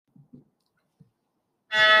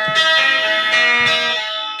I'm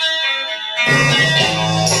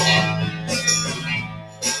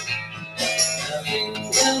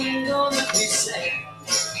gonna be sad. I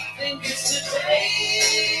think it's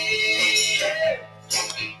today.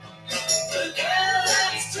 The girl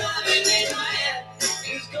that's driving me mad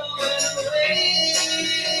is going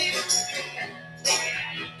away.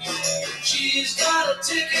 She's got a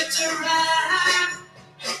ticket to ride.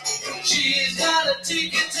 She's got a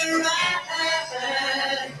ticket to ride.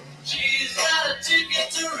 She's got a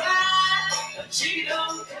ticket to ride, but she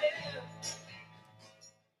don't care.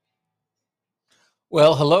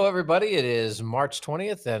 Well, hello, everybody. It is March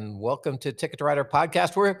 20th, and welcome to Ticket to Rider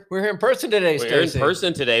podcast. We're here in person today, We're here in Stacey.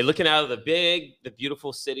 person today, looking out of the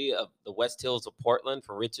beautiful city of the West Hills of Portland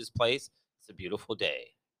from Rich's Place. It's a beautiful day.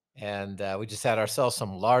 And we just had ourselves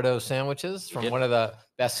some lardo sandwiches from Yep. one of the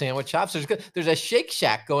best sandwich shops. There's a Shake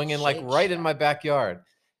Shack going in right in my backyard.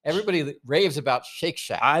 Everybody raves about Shake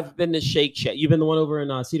Shack. I've been to Shake Shack. You've been the one over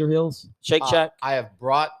in Cedar Hills? Shake Shack? I have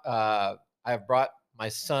brought my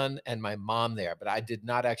son and my mom there, but I did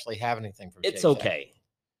not actually have anything from Shake It's Shack. okay.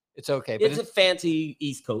 It's okay. But It's a fancy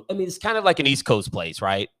East Coast. I mean, it's kind of like an East Coast place,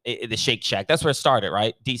 right? The Shake Shack. That's where it started,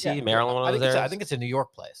 right? DC, yeah, Maryland, one of those areas? I think it's a New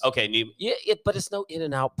York place. Okay, but it's no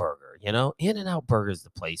In-N-Out Burger, you know? In-N-Out Burger is the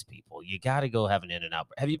place, people. You got to go have an In-N-Out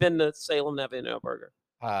Burger. Have you been to Salem to have In-N-Out Burger?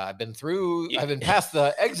 I've been past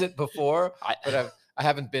the exit before, but I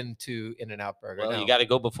haven't been to In-N-Out Burger. Well, no. you got to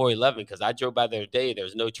go before 11 because I drove by there today.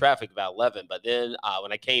 There's no traffic about 11, but then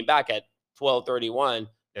when I came back at 12:31,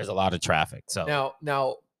 there's a lot of traffic. So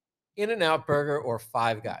now, In-N-Out Burger or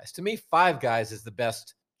Five Guys? To me, Five Guys is the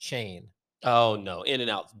best chain. oh no,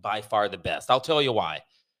 In-N-Out's by far the best. I'll tell you why.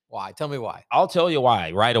 Why? Tell me why. I'll tell you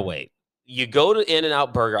why right away. You go to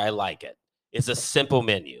In-N-Out Burger, I like it. It's a simple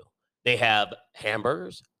menu. They have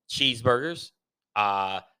hamburgers, cheeseburgers,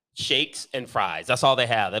 shakes, and fries. That's all they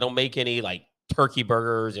have. They don't make any like turkey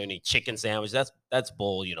burgers or any chicken sandwiches. That's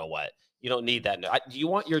bull. You know what? You don't need that. Do you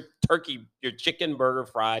want your chicken burger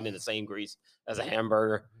fried in the same grease as a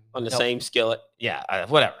hamburger on the same skillet? Yeah,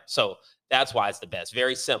 whatever. So that's why it's the best.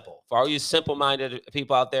 Very simple. For all you simple-minded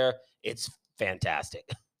people out there, it's fantastic.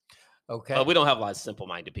 Okay. But we don't have a lot of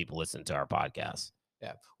simple-minded people listening to our podcast.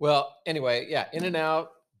 Yeah. Well, anyway, yeah. In-N-Out,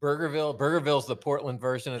 Burgerville. Burgerville's the Portland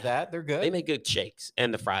version of that. They're good. They make good shakes,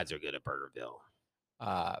 and the fries are good at Burgerville.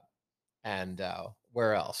 And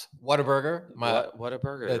where else? Whataburger.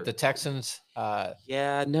 Whataburger. The Texans.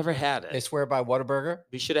 Yeah, I never had it. They swear by Whataburger.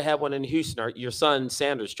 We should have had one in Houston. Your son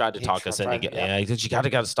Sanders tried to talk us into getting. Yeah, he said you got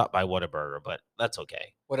to stop by Whataburger, but that's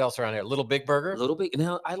okay. What else around here? Little Big Burger. Little Big.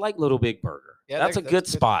 No, I like Little Big Burger. Yeah, that's a good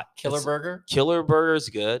spot. Killer Burger. Killer Burger's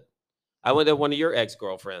good. I went to one of your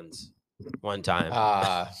ex-girlfriends one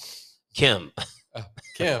time. Kim.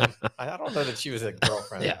 Kim. I don't know that she was a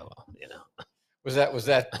girlfriend. Yeah, well, you know. Was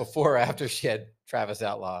that before or after she had Travis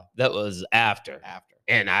Outlaw? That was after. After.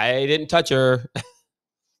 And I didn't touch her.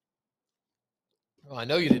 Well, I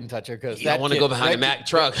know you didn't touch her because you don't want to go behind the Mack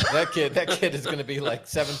truck. That kid is going to be like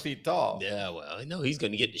 7 feet tall. Yeah, well, I know he's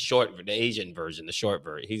going to get the Asian version, the short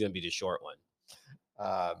version. He's going to be the short one.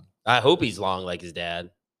 I hope he's long like his dad.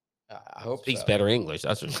 I hope speaks better English.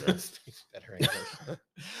 That's for sure. Speaks better English.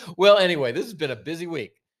 Well, anyway, this has been a busy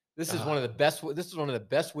week. This is one of the best. This is one of the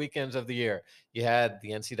best weekends of the year. You had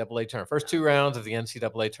the NCAA tournament, first 2 rounds of the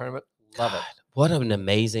NCAA tournament. Love it. What an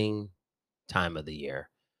amazing time of the year.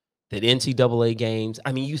 The NCAA games.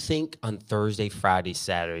 I mean, you think on Thursday, Friday,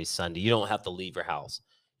 Saturday, Sunday, you don't have to leave your house.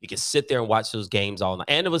 You can sit there and watch those games all night.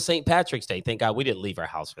 And it was St. Patrick's Day. Thank God we didn't leave our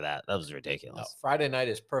house for that. That was ridiculous. No, Friday night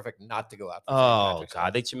is perfect not to go out. Oh,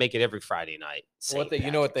 God. They should make it every Friday night. You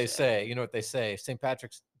know what they say. You know what they say. St.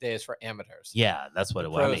 Patrick's Day is for amateurs. Yeah, that's what it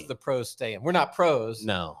was. I mean, the pros stay in. We're not pros.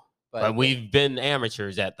 No. But we've been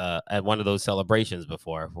amateurs at one of those celebrations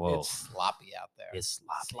before. Whoa. It's sloppy out there. It's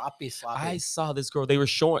sloppy. I saw this girl. They were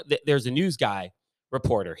showing. There's a news guy,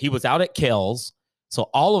 reporter. He was out at Kells. So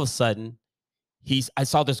all of a sudden, I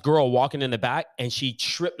saw this girl walking in the back, and she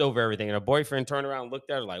tripped over everything. And her boyfriend turned around and looked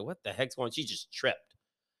at her like, what the heck's going on? She just tripped.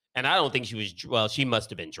 And I don't think she was, well, she must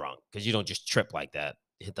have been drunk because you don't just trip like that.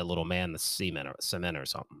 Hit the little man, the cement or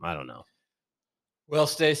something. I don't know. Well,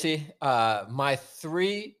 Stacey, my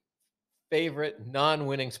 3 favorite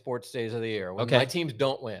non-winning sports days of the year when my teams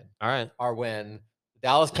don't win. All right. Are when the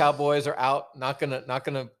Dallas Cowboys are out, not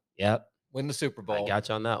gonna win the Super Bowl. I got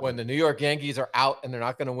you on that. When the New York Yankees are out and they're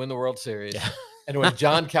not going to win the World Series. And when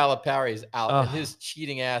John Calipari is out and his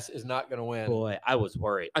cheating ass is not going to win. Boy, I was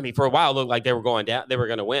worried. I mean, for a while it looked like they were going down. They were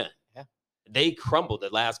going to win. Yeah. They crumbled the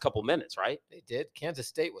last couple minutes, right? They did. Kansas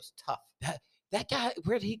State was tough. That guy,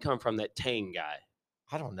 where did he come from? That Tang guy.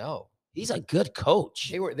 I don't know. He's a good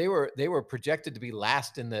coach. They were projected to be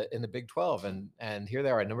last in the Big 12, and here they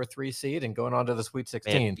are, number 3 seed and going on to the Sweet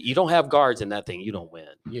 16. Man, you don't have guards in that thing, you don't win.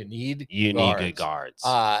 You need good guards.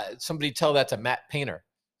 Somebody tell that to Matt Painter.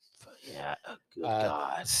 Yeah, good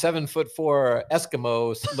God. 7'4"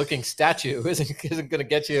 Eskimo looking statue isn't going to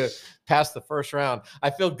get you past the first round. I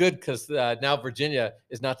feel good because now Virginia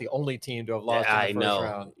is not the only team to have lost in the first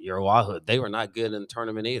round. Your Wahoo, they were not good in the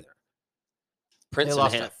tournament either. Princeton they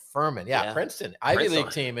lost to Furman. Yeah, Princeton, Ivy League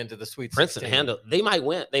team into the Sweet 16. Princeton they might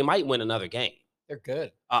win. They might win another game. They're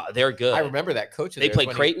good. They're good. I remember that coach. They played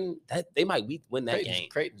Creighton. They might win that game.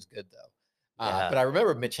 Creighton's good though. But I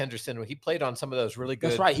remember Mitch Henderson when he played on some of those really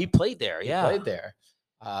good. That's right. He played there. Yeah, he played there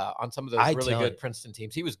on some of those really good Princeton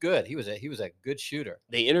teams. He was good. He was a good shooter.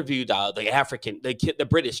 They interviewed the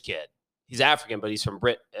British kid. He's African, but he's from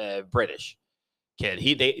British kid.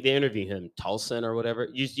 They interviewed him, Tulson or whatever.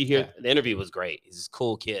 You hear the interview was great. He's a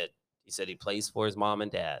cool kid. He said he plays for his mom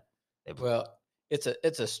and dad. Well, it's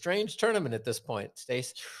a strange tournament at this point,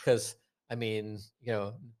 Stace, because I mean,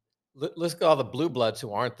 let's go all the blue bloods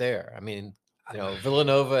who aren't there. I mean,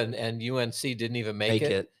 Villanova and UNC didn't even make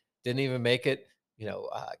it. Didn't even make it.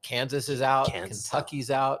 Kansas is out.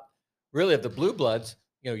 Kentucky's out. Really, of the blue bloods,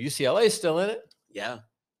 UCLA's still in it. Yeah,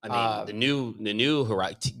 I mean, the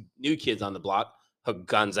new kids on the block,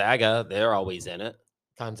 Gonzaga, they're always in it.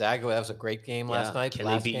 Gonzaga, that was a great game last night. Can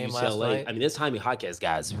they beat UCLA? I mean, this Jaime Jaquez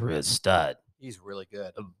guy's a stud. He's really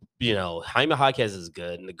good. Jaime Jaquez is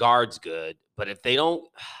good, and the guard's good. But if they don't,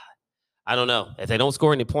 I don't know. If they don't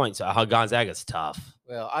score any points, Gonzaga's tough.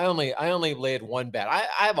 Well, I only laid one bet. I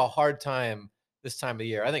have a hard time this time of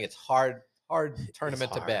year. I think it's hard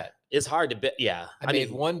tournament to bet. It's hard to bet. Yeah, I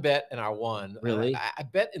made one bet and I won. Really? I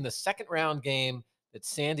bet in the second round game that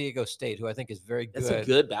San Diego State, who I think is very good, it's a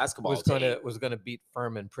good basketball team, was going to beat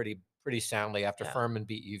Furman pretty soundly after Furman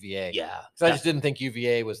beat UVA. Yeah, so I just didn't think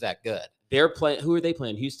UVA was that good. They're playing. Who are they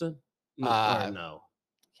playing? Houston? No.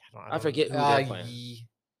 I forget who they're playing.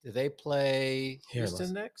 Do they play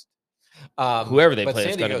Houston next? Whoever they play,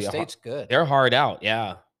 San Diego State's good. They're hard out,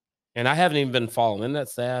 yeah. And I haven't even been following. Isn't that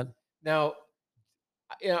sad? Now,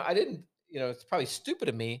 I didn't. It's probably stupid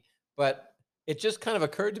of me, but it just kind of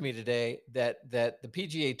occurred to me today that the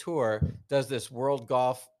PGA Tour does this World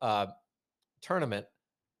Golf tournament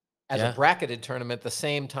as a bracketed tournament the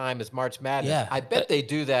same time as March Madness. Yeah. I bet they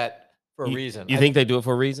do that for a reason. You think they do it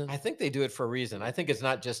for a reason? I think they do it for a reason. I think it's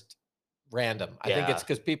not just random. I think it's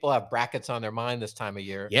because people have brackets on their mind this time of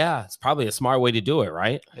year. Yeah, it's probably a smart way to do it,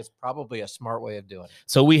 right? It's probably a smart way of doing it.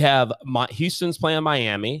 So we have Houston's playing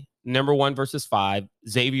Miami, number 1 versus 5.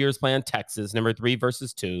 Xavier's playing Texas, number 3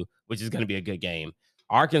 versus 2, which is going to be a good game.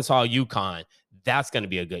 Arkansas, UConn, that's going to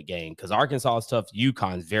be a good game because Arkansas is tough.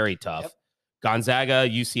 UConn's very tough. Yep. Gonzaga,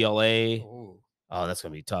 UCLA. Ooh. Oh, that's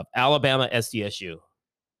going to be tough. Alabama, SDSU.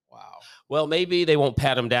 Wow. Well, maybe they won't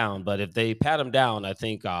pat them down, but if they pat them down, I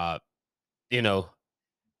think, Alabama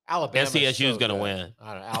SDSU is going to win.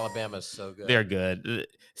 I don't know. Alabama's so good. They're good.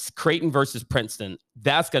 Creighton versus Princeton.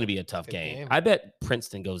 That's going to be a tough game. I bet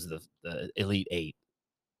Princeton goes to the Elite 8.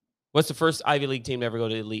 What's the first Ivy League team to ever go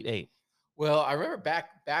to Elite 8? Well, I remember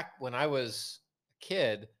back when I was a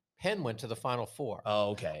kid, Penn went to the Final Four. Oh,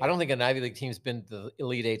 okay. I don't think an Ivy League team's been to the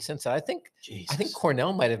Elite 8 since that. I think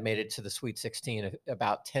Cornell might have made it to the Sweet 16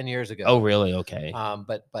 about 10 years ago. Oh, really? Okay.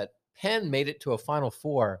 But Penn made it to a Final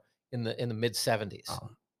Four in the mid 70s.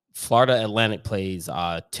 Florida Atlantic plays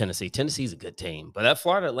Tennessee. Tennessee's a good team, but that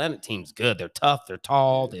Florida Atlantic team's good. They're tough. They're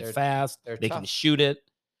tall. They're fast. They can shoot it.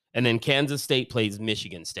 And then Kansas State plays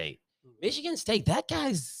Michigan State. Michigan State, that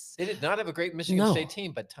guy's. They did not have a great Michigan State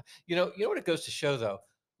team, but you know what it goes to show though.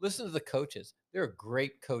 Listen to the coaches. They're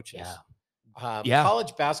great coaches.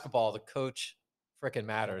 College basketball, the coach frickin'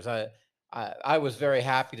 matters. I was very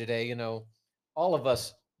happy today. All of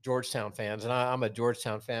us Georgetown fans, and I'm a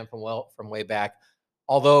Georgetown fan from way back.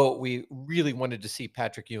 Although we really wanted to see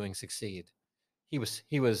Patrick Ewing succeed, he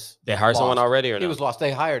was. They hired someone already, or no? He was lost.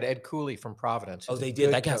 They hired Ed Cooley from Providence. Oh, they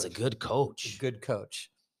did. That guy's a good coach. Good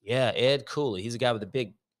coach. Yeah, Ed Cooley. He's a guy with a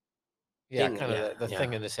big. Kind of the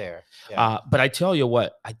thing in his hair. Yeah. But I tell you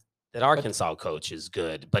what, that Arkansas coach is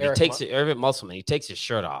good. But Eric Musselman, he takes his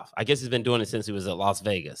shirt off. I guess he's been doing it since he was at Las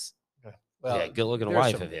Vegas. Well, good looking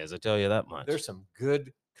wife of his. I tell you that much. There's some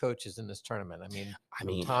good coaches in this tournament. I mean,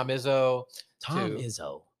 Tom Izzo,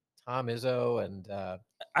 and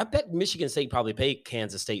I bet Michigan State probably paid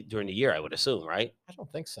Kansas State during the year. I would assume, right? I don't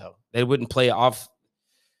think so. They wouldn't play off.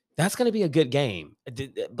 That's going to be a good game.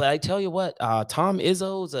 But I tell you what, Tom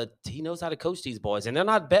Izzo's he knows how to coach these boys, and they're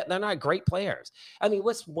not great players. I mean,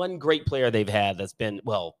 what's one great player they've had that's been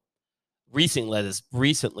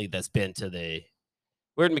recently that's been to the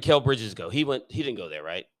Where did Mikal Bridges go? He didn't go there,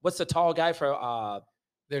 right? What's the tall guy for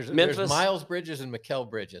There's Memphis? Miles Bridges and Mikal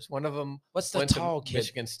Bridges. One of them went to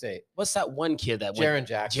Michigan State. What's that one kid that Jaren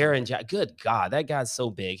Jackson. Jaren Jackson. Good God, that guy's so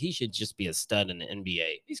big. He should just be a stud in the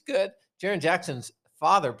NBA. He's good. Jaren Jackson's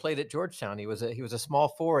father played at Georgetown. He was a small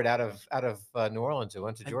forward out of New Orleans who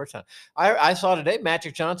went to Georgetown. I saw today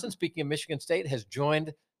Magic Johnson, speaking of Michigan State, has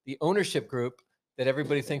joined the ownership group that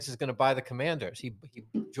everybody thinks is going to buy the Commanders. He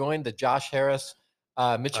joined the Josh Harris,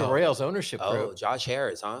 Mitchell Royals ownership group. Oh, Josh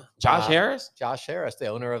Harris, huh? Josh Harris? Josh Harris, the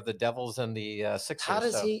owner of the Devils and the Sixers. How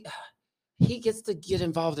does he gets to get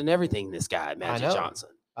involved in everything, this guy, Magic Johnson?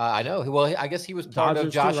 I know. Well, I guess he was part of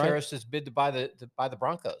Josh Harris's bid to buy the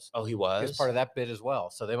Broncos. Oh, he was? He was part of that bid as well.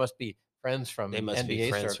 So they must be friends from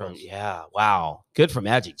NBA circles. Yeah, wow. Good for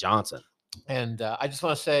Magic Johnson. And I just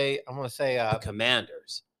want to say, the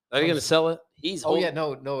Commanders. Are you going to sell it?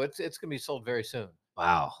 No, it's going to be sold very soon.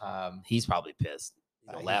 Wow. He's probably pissed.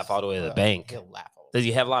 He'll laugh all the way to the bank. He'll laugh. Does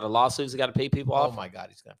he have a lot of lawsuits he got to pay people off? Oh my God,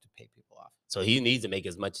 he's going to have to pay people off. So he needs to make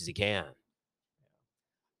as much as he can.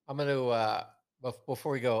 I'm going to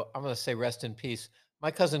before we go, I'm going to say rest in peace. My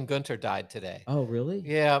cousin Gunter died today. Oh, really?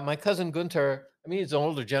 Yeah, my cousin Gunter. I mean, he's an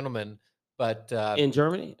older gentleman, but in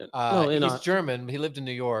Germany? No, he's German. He lived in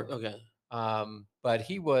New York. Okay. But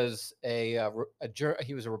he was he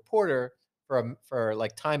was a reporter for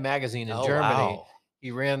like Time magazine in Germany. Wow. He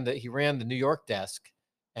ran the New York desk,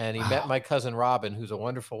 and he met my cousin Robin, who's a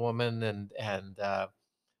wonderful woman, and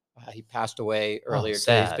he passed away earlier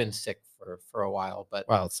today. He's been sick for a while, but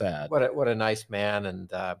it's sad. What a nice man,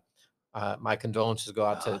 and my condolences go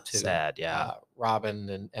out to sad,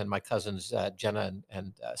 Robin and my cousins Jenna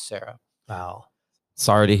and Sarah. Wow,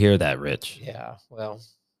 sorry to hear that, Rich. Yeah, well,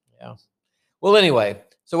 yeah. Well, anyway,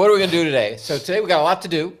 so what are we going to do today? So today we got a lot to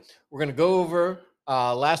do. We're going to go over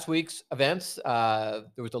last week's events. There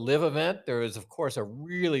was a LIV event. There was, of course, a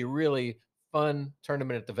really, really fun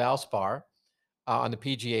tournament at the Valspar on the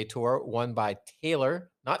PGA Tour, won by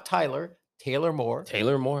Taylor Moore.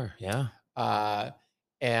 Taylor Moore, yeah.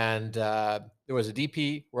 And there was a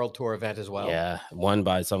DP World Tour event as well. Yeah, won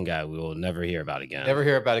by some guy we will never hear about again. Never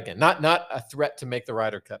hear about again. Not a threat to make the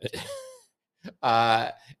Ryder Cup.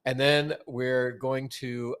 And then we're going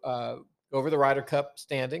to go over the Ryder Cup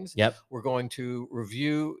standings. Yep. We're going to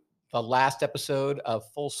review the last episode of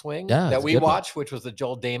Full Swing that we watched, which was the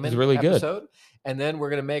Joel Dahmen really episode. Good. And then we're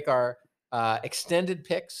going to make our extended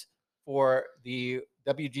picks for the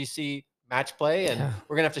WGC match play. And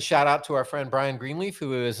we're going to have to shout out to our friend Brian Greenleaf,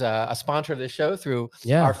 who is a sponsor of this show through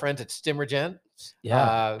our friends at Stimmergen.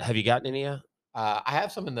 Yeah. Have you gotten any yet? I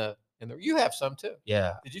have some in the you have some too.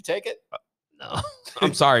 Yeah. Did you take it? No.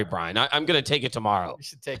 I'm sorry, Brian. I'm going to take it tomorrow. You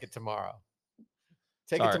should take it tomorrow.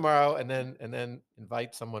 Take it tomorrow and then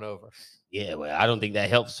invite someone over. Yeah, well, I don't think that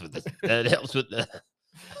helps with that helps with the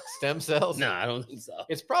stem cells. No, I don't think so.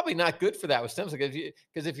 It's probably not good for that with stem cells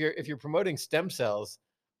because if you're promoting stem cells,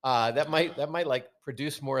 that might like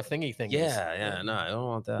produce more thingies. Yeah. No, I don't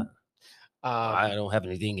want that. I don't have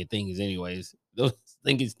any thingies anyways. Those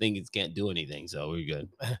thingies can't do anything, so we're good.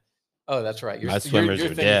 Oh, that's right. My swimmers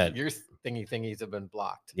are dead. Your thingies have been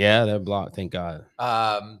blocked. Yeah, they're blocked. Thank God.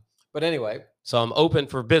 But anyway, so I'm open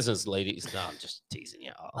for business, ladies. No, I'm just teasing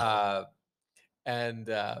y'all.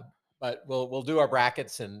 But we'll do our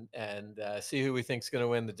brackets and see who we think's going to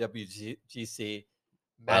win the WGC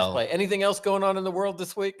match play. Anything else going on in the world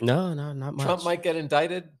this week? No, not much. Trump might get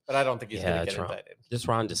indicted, but I don't think he's going to get indicted. This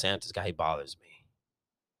Ron DeSantis guy, he bothers me.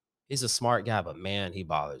 He's a smart guy, but man, he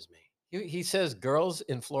bothers me. He says girls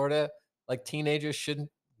in Florida, like teenagers,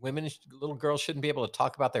 little girls shouldn't be able to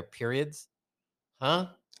talk about their periods. Huh?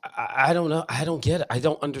 I don't know. I don't get it. I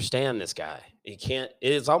don't understand this guy. He can't.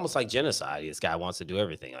 It's almost like genocide. This guy wants to do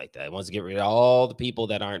everything like that. He wants to get rid of all the people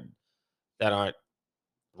that aren't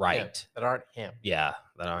right. That aren't him. Yeah,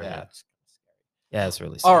 that aren't him. Yeah, it's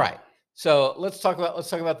really sad. All right. So let's talk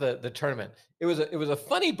about the tournament. It was a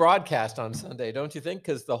funny broadcast on Sunday, don't you think?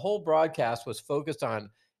 Because the whole broadcast was focused on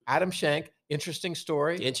Adam Schenk. Interesting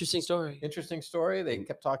story. They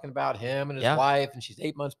kept talking about him and his wife, and she's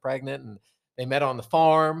 8 months pregnant, and they met on the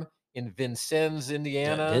farm in Vincennes,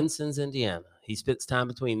 Indiana. Yeah, Vincennes, Indiana. He spends time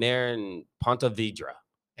between there and Ponte Vedra.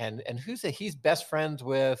 And he's best friends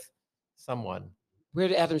with someone. Where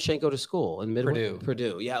did Adam Schenk go to school? In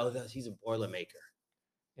Purdue. Yeah, he's a Boilermaker.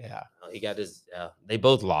 Yeah. He got his. They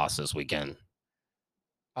both lost this weekend.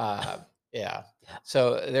 Yeah.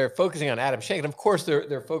 So they're focusing on Adam Schenk, and of course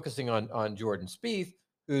they're focusing on Jordan Spieth,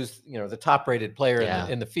 who's the top-rated player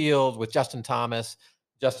in the field with Justin Thomas.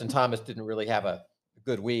 Justin Thomas didn't really have a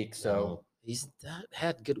good week, so he's not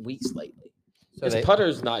had good weeks lately. So his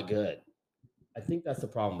putter's not good. I think that's the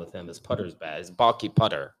problem with him. His putter's bad. His balky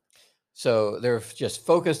putter. So they're just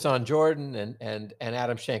focused on Jordan and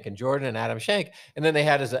Adam Schenk, and Jordan and Adam Schenk, and then they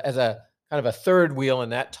had as a kind of a third wheel in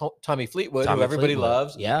that Tommy Fleetwood, who everybody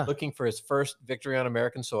loves, looking for his first victory on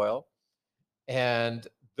American soil. And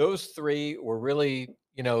those three were really,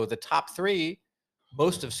 the top three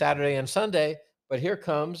most of Saturday and Sunday. But here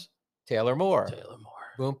comes Taylor Moore.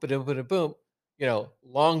 Boom, ba-doom, boom.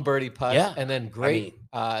 Long birdie putts, and then great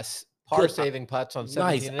par-saving putts on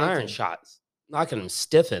 17 and 18. Iron shots, knocking them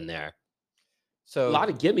stiff in there. So a lot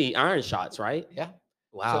of gimme iron shots, right? Yeah.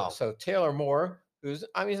 Wow. So Taylor Moore, he's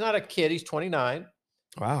not a kid. He's 29.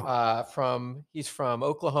 Wow. He's from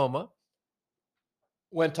Oklahoma.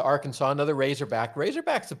 Went to Arkansas, another Razorback.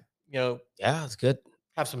 Razorbacks, it's good.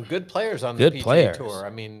 Have some good players on the PGA Tour. I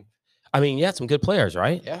mean, some good players,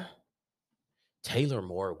 right? Yeah. Taylor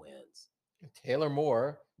Moore wins. Taylor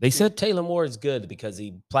Moore. They said Taylor Moore is good because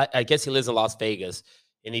I guess he lives in Las Vegas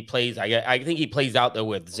and he plays. I think he plays out there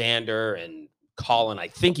with Xander and Colin. I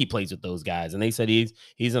think he plays with those guys, and they said he's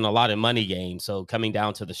in a lot of money games. So coming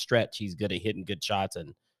down to the stretch, he's good at hitting good shots,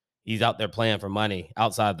 and he's out there playing for money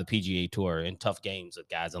outside the PGA Tour in tough games with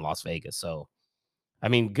guys in Las Vegas. So,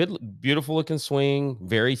 good, beautiful looking swing,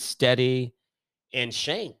 very steady, and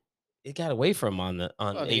Schenk, it got away from him on the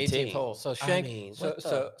 18th hole. So Schenk,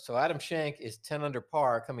 so Adam Schenk is 10 under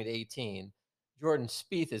par coming to 18. Jordan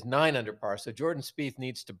Speith is 9 under par. So Jordan Speith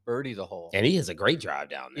needs to birdie the hole. And he has a great drive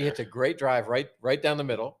down there. He hits a great drive right down the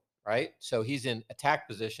middle, right? So he's in attack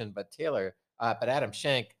position, but Adam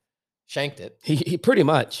Schenk shanked it. He pretty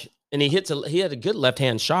much. And he had a good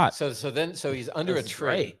left-hand shot. So he's under a tree.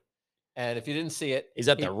 Great. And if you didn't see it, he's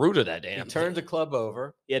at the root of that damn. He turned the club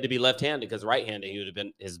over. He had to be left-handed because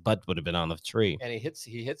right-handed his butt would have been on the tree. And he hits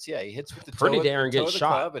with the pretty darn good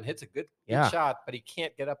shot club and hits a good shot, but he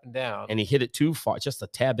can't get up and down. And he hit it too far, just a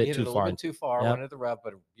tad bit too far. A little bit too far, went into the rough,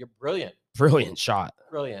 but you're brilliant. Brilliant shot.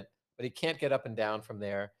 Brilliant. But he can't get up and down from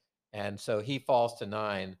there. And so he falls to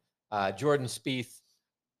 9. Jordan Spieth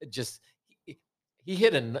just he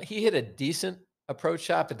hit a decent approach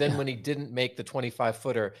shot, but then when he didn't make the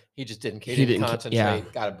 25-footer, he just didn't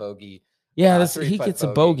concentrate, got a bogey. Yeah, he gets a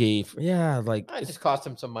bogey. Yeah, it just cost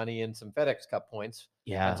him some money and some FedEx Cup points.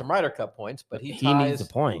 Yeah, and some Ryder Cup points, but he needs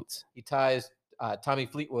the points. He ties Tommy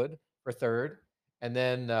Fleetwood for 3rd, and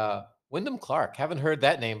then Wyndham Clark. Haven't heard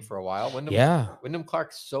that name for a while. Wyndham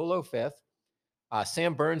Clark solo 5th.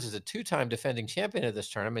 Sam Burns is a 2-time defending champion of this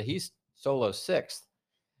tournament. He's solo 6th,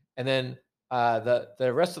 and then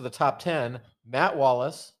the rest of the top 10: Matt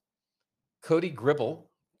Wallace, Cody Gribble.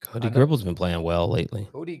 Cody Gribble's been playing well lately.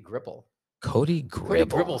 Cody Gribble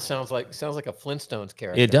sounds like a Flintstones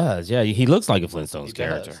character. It does, yeah. He looks like a Flintstones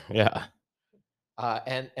character. Yeah.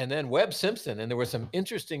 And then Webb Simpson, and there was some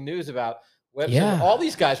interesting news about Webb Simpson. All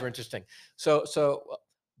these guys were interesting. So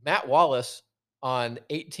Matt Wallace on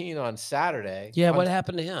 18 on Saturday. Yeah, what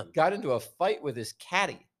happened to him? Got into a fight with his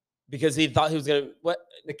caddy. Because he thought he was gonna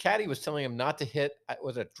the caddy was telling him not to hit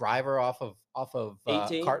a driver off of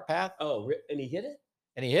cart path. Oh, and he hit it?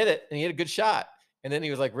 And he hit it, and he hit a good shot. And then he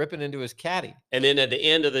was like ripping into his caddy. And then at the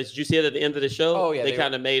end of did you see it at the end of the show? Oh yeah, they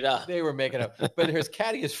kind of made up. They were making up. But his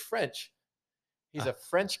caddy is French. He's a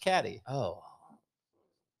French caddy. Oh,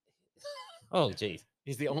 geez.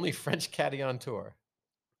 He's the only French caddy on tour.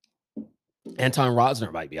 Anton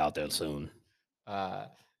Rosner might be out there soon.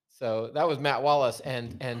 So that was Matt Wallace,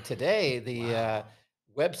 and today the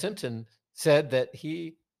Webb Simpson said that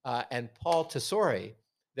he and Paul Tesori,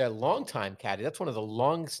 their longtime caddy, that's one of the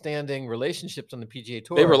long-standing relationships on the PGA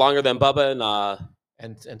Tour. They were longer than Bubba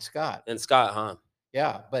and Scott. And Scott, huh?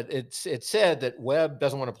 Yeah, but it said that Webb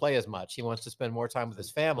doesn't want to play as much. He wants to spend more time with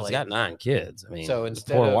his family. He's got 9 kids. I mean, so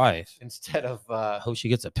wife. Instead of I hope she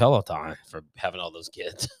gets a Peloton for having all those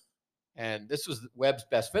kids. And this was Webb's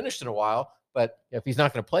best finish in a while. But if he's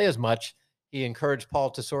not going to play as much, he encouraged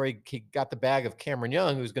Paul Tesori. He got the bag of Cameron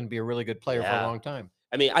Young, who's going to be a really good player for a long time.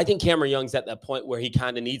 I mean, I think Cameron Young's at that point where he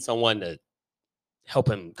kind of needs someone to help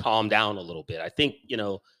him calm down a little bit. I think,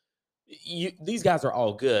 these guys are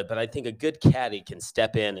all good, but I think a good caddy can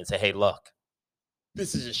step in and say, hey, look,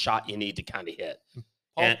 this is a shot you need to kind of hit.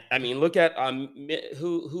 And I mean, look at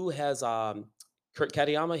who has Kurt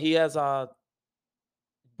Katayama? He has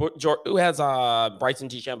who has Bryson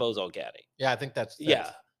DeChambeau's old caddy. Yeah, I think that's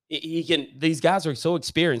he can. These guys are so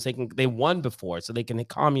experienced. They won before, so they can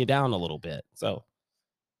calm you down a little bit. So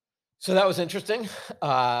that was interesting.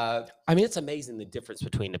 I mean, it's amazing the difference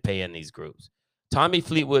between the pay in these groups. Tommy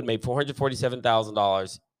Fleetwood made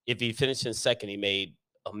 $447,000. If he finished in second, he made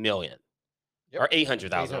 $1 million or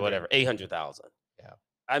 800,000 or whatever, 800,000. Yeah.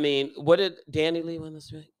 I mean, what did Danny Lee win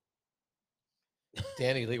this week?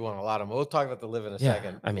 Danny Lee won a lot of them. We'll talk about the LIV in a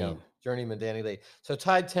second. I mean, journeyman Danny Lee. So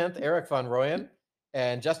tied 10th, Eric Van Rooyen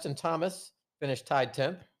and Justin Thomas finished tied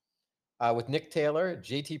 10th with Nick Taylor,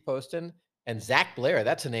 JT Poston, and Zach Blair.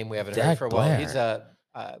 That's a name we haven't heard for a while. He's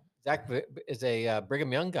Zach is a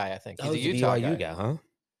Brigham Young guy, I think. He's a Utah BYU guy, huh?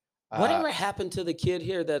 Whatever happened to the kid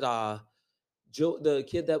here that the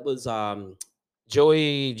kid that was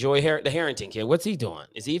Joey the Harrington kid? What's he doing?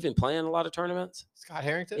 Is he even playing a lot of tournaments? Scott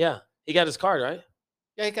Harrington? Yeah, he got his card, right?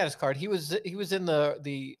 Yeah, he got his card. He was in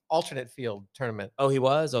the alternate field tournament. Oh, he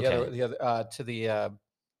was? Okay. The other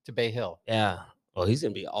to Bay Hill. Yeah. Well, he's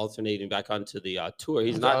going to be alternating back onto the tour.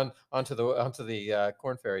 He's not onto the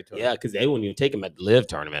Corn Ferry tour. Yeah, because they wouldn't even take him at the LIV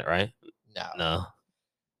tournament, right? No.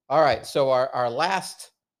 All right. So our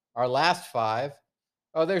last 5.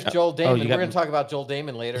 Oh, there's Joel Dahmen. We're going to talk about Joel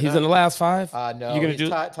Dahmen later. He's in the last 5? No, he's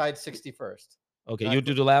tied 61st. Okay, you'll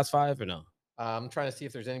do the last 5 or no? I'm trying to see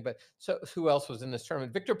if there's anybody. So who else was in this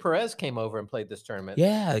tournament? Victor Perez came over and played this tournament.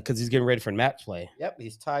 Yeah, because he's getting ready for match play. Yep,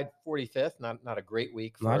 he's tied 45th. Not a great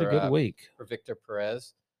week. Not a good week for Victor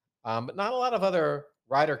Perez. But not a lot of other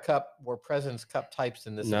Ryder Cup or President's Cup types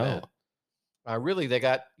in this event. Really, they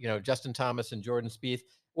got Justin Thomas and Jordan Spieth.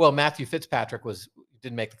 Well, Matthew Fitzpatrick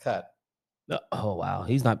didn't make the cut. Oh wow,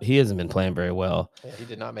 he hasn't been playing very well. Yeah, he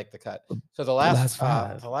did not make the cut. So the last 5.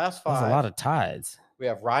 There's a lot of ties. We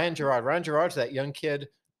have Ryan Gerard. Ryan Gerard's that young kid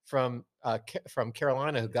from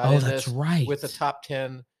Carolina who got in this with the top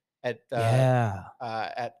 10 at Honda.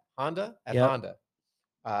 Honda.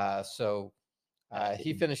 So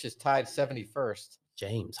he finishes tied 71st.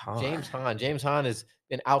 James Hahn. James Hahn has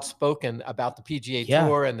been outspoken about the PGA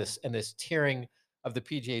Tour and this tiering of the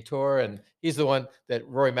PGA Tour, and he's the one that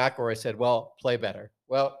Rory McIlroy said, "Well, play better."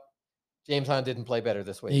 Well, James Hahn didn't play better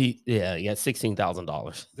this week. He got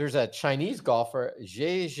 $16,000. There's a Chinese golfer,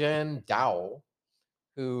 Zhejian Dao,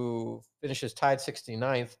 who finishes tied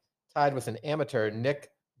 69th, tied with an amateur,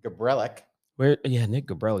 Nick Gabrelic. Nick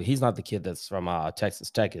Gabrelic. He's not the kid that's from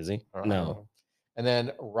Texas Tech, is he? No. And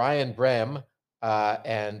then Ryan Brehm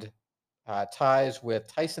and ties with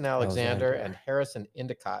Tyson Alexander and Harrison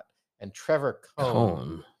Endicott and Trevor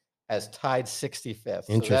Cohn as tied 65th.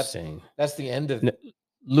 Interesting. So that's the end of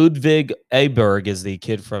Ludwig Aberg is the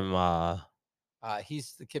kid from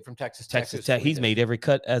he's the kid from Texas Tech. He's made every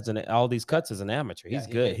cut all these cuts as an amateur. He's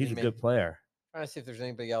good. He's a good player. Trying to see if there's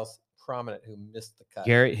anybody else prominent who missed the cut.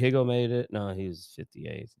 Garrett Higgo made it. No, he was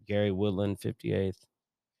 58th. Gary Woodland 58th.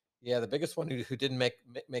 Yeah, the biggest one who didn't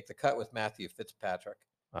make the cut was Matthew Fitzpatrick.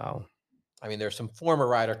 Wow. I mean, there's some former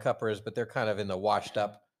Ryder Cuppers, but they're kind of in the washed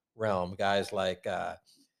up realm. Guys like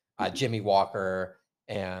Jimmy Walker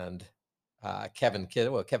and Kevin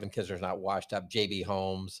Kisner. Well, Kevin Kisner's not washed up. JB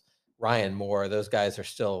Holmes, Ryan Moore. Those guys are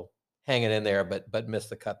still hanging in there, but missed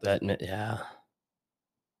the cut. Yeah.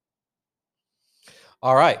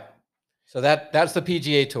 All right. So that's the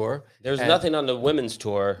PGA Tour. There's nothing on the women's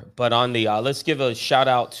tour, but on the let's give a shout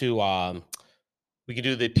out to we could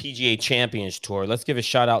do the PGA Champions Tour. Let's give a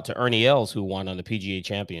shout out to Ernie Els, who won on the PGA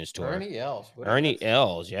Champions Tour. Ernie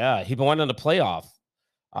Els, yeah, he won on the playoff.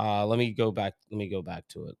 Let me go back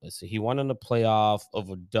to it. Let's see. He won in the playoff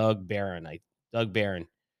over Doug Barron. Doug Barron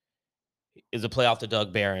is a playoff to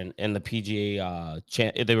Doug Barron, and the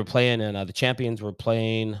PGA they were playing, and the champions were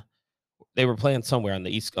playing. They were playing somewhere on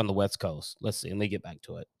the West Coast. Let's see. Let me get back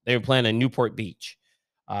to it. They were playing in Newport Beach.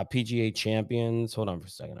 PGA champions. Hold on for a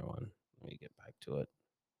second, everyone. Let me get back to it.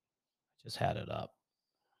 Just had it up.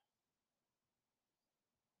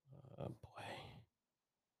 Oh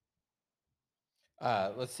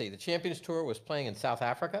boy. Let's see. The Champions Tour was playing in South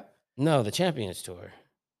Africa? No, the Champions Tour.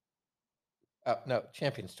 No,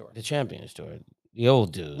 Champions Tour. The Champions Tour. The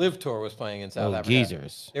old dude. LIV Tour was playing in South Africa.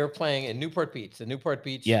 Geezers. They were playing in Newport Beach, the Newport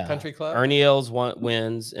Beach Country Club. Ernie Els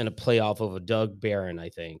wins in a playoff over Doug Barron, I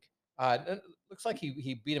think. Looks like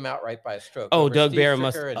he beat him outright by a stroke. Oh, Doug Barron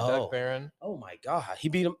Doug Barron. Oh my God, he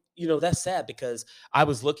beat him. That's sad because I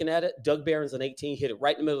was looking at it. Doug Barron's an 18, hit it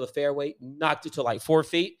right in the middle of the fairway, knocked it to like 4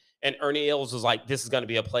 feet, and Ernie Els was like, "This is going to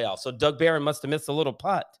be a playoff." So Doug Barron must have missed a little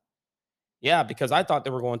putt. Yeah, because I thought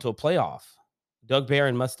they were going to a playoff. Doug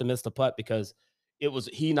Barron must have missed a putt because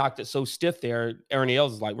he knocked it so stiff there. Ernie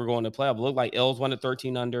Els is like, "We're going to playoff." It looked like Els won at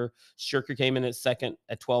 13 under. Shirker came in at second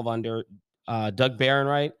at 12 under. Doug Barron,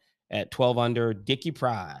 right? At 12 under, Dickie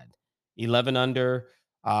Pride, 11 under.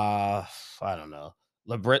 I don't know.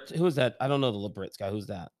 Labritz, who is that? I don't know the Labritz guy. Who's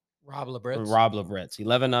that? Rob Labritz. Rob Labritz,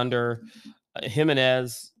 11 under.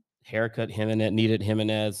 Jimenez, needed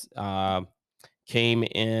Jimenez. Came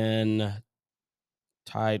in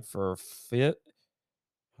tied for fifth.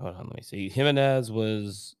 Hold on, let me see. Jimenez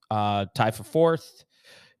was tied for fourth.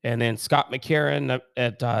 And then Scott McCarron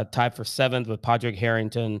at tied for 7th with Padraig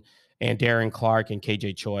Harrington and Darren Clark and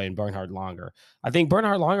KJ Choi and Bernhard Langer. I think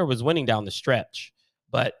Bernhard Langer was winning down the stretch,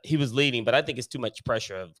 but he was leading. But I think it's too much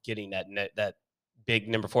pressure of getting that big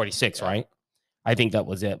number 46, right? I think that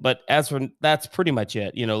was it. But that's pretty much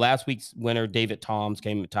it. Last week's winner, David Toms,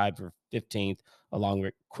 came tied for 15th, along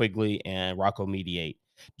with Quigley and Rocco Mediate.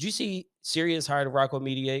 Did you see Sirius hired Rocco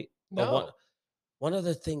Mediate? No. One of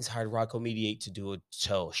the things hired Rocco Mediate to do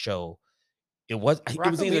a show. It was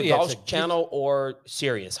either Mediate's Golf Channel or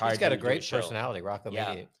Sirius hired him. He's got a great personality, Rocco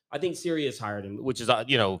Mediate. I think Sirius hired him, which is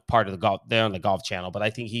part of the golf. They're on the Golf Channel, but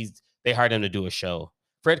I think they hired him to do a show.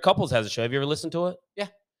 Fred Couples has a show. Have you ever listened to it? Yeah.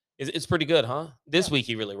 It's pretty good, huh? This week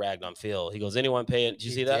he really ragged on Phil. He goes, anyone paying? Did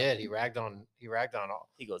you see that? He did. He ragged on all.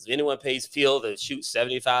 He goes, anyone pays Phil to shoot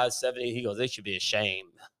 75, 70. He goes, they should be ashamed.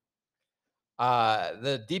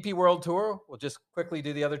 The DP World Tour, we'll just quickly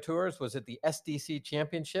do the other tours, was at the SDC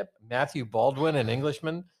Championship. Matthew Baldwin, an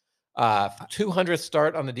Englishman, 200th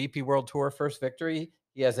start on the DP World Tour, first victory.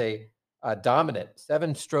 He has a dominant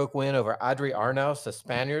 7-stroke win over Adri Arnaus, a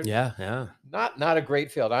Spaniard. Yeah. Not a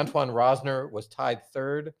great field. Antoine Rosner was tied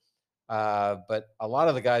 3rd, but a lot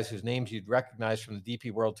of the guys whose names you'd recognize from the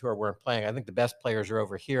DP World Tour weren't playing. I think the best players are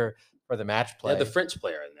over here for the match play. Yeah, the French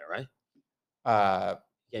player in there, right?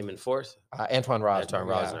 Came in 4th. Antoine Rosner. Antoine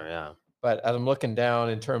Rosner, yeah. But as I'm looking down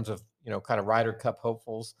in terms of, kind of Ryder Cup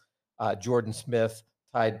hopefuls, Jordan Smith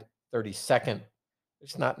tied 32nd.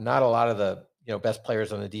 There's not a lot of the, best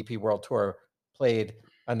players on the DP World Tour played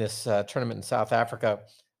on this tournament in South Africa.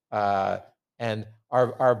 And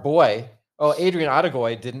our boy, Adrian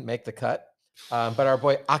Otagoy didn't make the cut. But our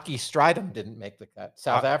boy Aki Stridham didn't make the cut.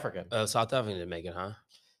 South African. South African didn't make it, huh?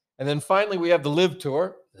 And then finally, we have the LIV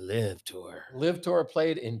Tour. The LIV Tour. LIV Tour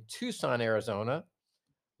played in Tucson, Arizona,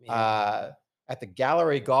 at the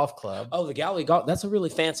Gallery Golf Club. Oh, the Gallery Golf. That's a really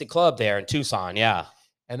fancy club there in Tucson, yeah.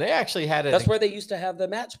 And they actually had it. That's where they used to have the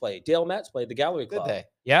match play. Dale match play, the Gallery Club. Did they?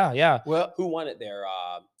 Yeah. Well, who won it there?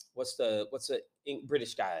 What's the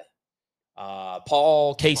British guy?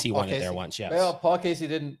 Paul Casey won it there once, yes. Well, Paul Casey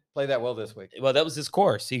didn't play that well this week. Well, that was his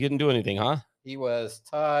course. He couldn't do anything, huh? He was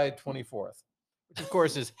tied 24th. Which, of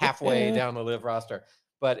course, is halfway down the LIV roster.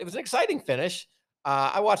 But it was an exciting finish.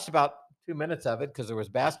 I watched about 2 minutes of it because there was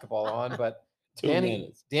basketball on. But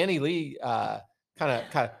Danny Lee kind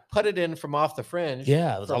of putted in from off the fringe.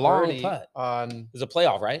 Yeah, it was a long putt. It was a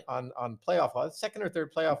playoff, right? On playoff hole, second or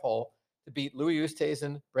third playoff hole to beat Louis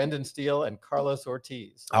Oosthuizen, Brendan Steele, and Carlos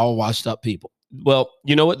Ortiz. All washed up people. Well,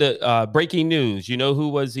 you know what? The breaking news. You know who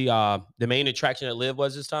was the main attraction at LIV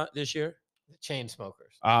was this year? The chain smokers.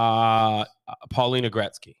 Paulina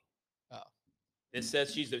Gretzky. Oh, it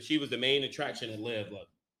says she was the main attraction at LIV. Look.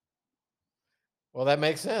 Well, that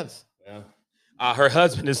makes sense. Yeah. Her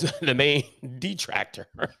husband is the main detractor.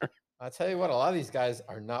 I'll tell you what, a lot of these guys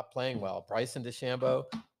are not playing well. Bryson DeChambeau.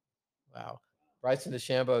 Wow. Bryson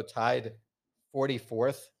DeChambeau tied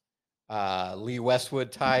 44th. Lee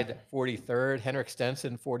Westwood tied 43rd. Henrik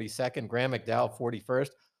Stenson 42nd. Graham McDowell 41st.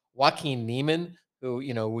 Joaquin Niemann, who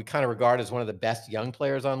we kind of regard as one of the best young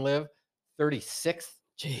players on LIV, 36th.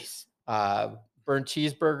 Jeez. Bernd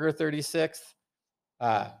Cheeseburger 36th.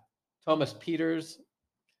 Thomas Peters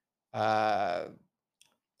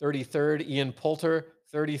 33rd. Ian Poulter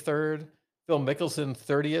 33rd. Phil Mickelson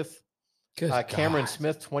 30th. Cameron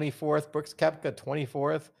Smith 24th. Brooks Koepka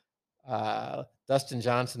 24th. Dustin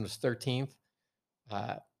Johnson was 13th.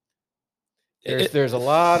 There's a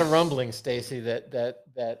lot of rumbling, Stacy, that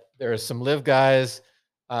there are some LIV guys,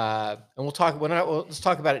 and let's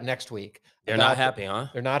talk about it next week. They're not happy, huh?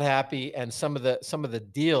 They're not happy, and some of the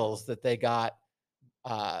deals that they got.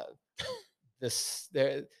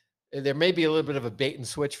 There may be a little bit of a bait and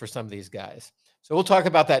switch for some of these guys. So we'll talk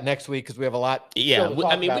about that next week because we have a lot. Yeah,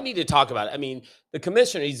 we need to talk about it. I mean, the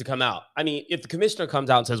commissioner needs to come out. I mean, if the commissioner comes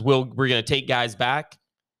out and says, we're going to take guys back,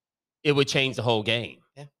 it would change the whole game.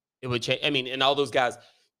 Yeah. It would change. I mean, and all those guys,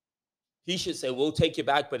 he should say, we'll take you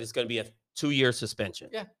back, but it's going to be a 2-year suspension.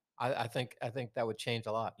 Yeah, I think that would change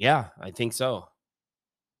a lot. Yeah, I think so.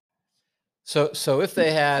 So if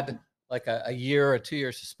they had like a year or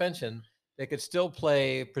 2-year suspension, they could still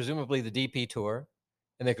play presumably the DP Tour,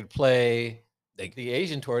 and they could play the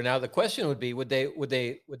Asian Tour. Now the question would be, would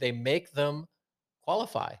they make them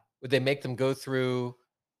qualify? Would they make them go through,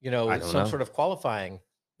 some sort of qualifying?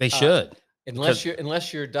 They should.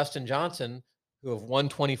 Unless you're Dustin Johnson, who have won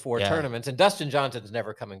 24 tournaments, and Dustin Johnson's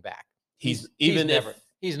never coming back. He's never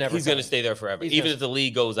going to stay there forever, even if the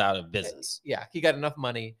league goes out of business. Yeah, he got enough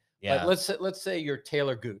money. Yeah. But let's say you're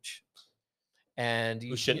Taylor Gooch, and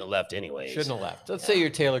who shouldn't have left anyway. Shouldn't have left. Let's say you're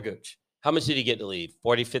Taylor Gooch. How much did he get to leave?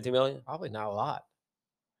 40, 50 million? Probably not a lot.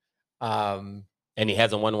 And he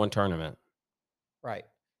hasn't won one tournament. Right.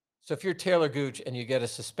 So if you're Taylor Gooch and you get a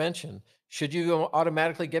suspension, should you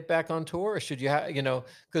automatically get back on tour, or should you have,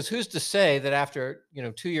 because who's to say that after,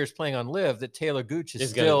 2 years playing on LIV that Taylor Gooch is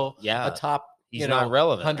still a top, he's not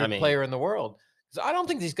relevant 100 player in the world? Because I don't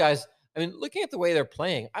think these guys, looking at the way they're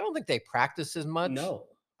playing, I don't think they practice as much. No,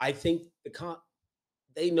 I think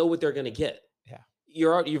they know what they're going to get. Yeah.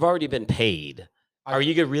 You've already been paid. Are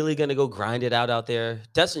you really going to go grind it out there?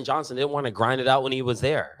 Dustin Johnson didn't want to grind it out when he was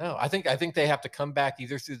there. No, I think they have to come back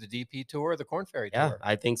either through the DP Tour or the Korn Ferry Tour. Yeah,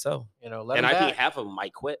 I think so. And I think half of them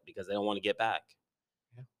might quit because they don't want to get back.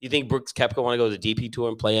 Yeah. You think Brooks Koepka want to go to the DP Tour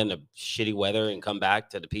and play in the shitty weather and come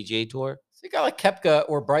back to the PGA Tour? So a guy like Koepka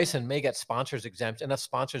or Bryson may get enough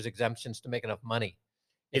sponsors exemptions to make enough money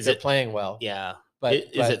if they're playing well. Yeah. But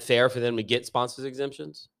is it fair for them to get sponsors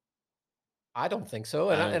exemptions? I don't think so.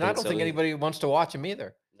 And I don't think anybody wants to watch him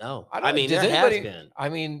either. No.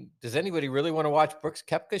 Does anybody really want to watch Brooks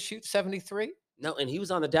Koepka shoot 73? No, and he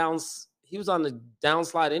was on the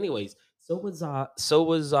downslide anyways. So was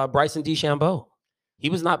Bryson DeChambeau. He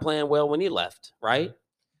was not playing well when he left, right?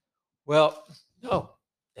 Well, no.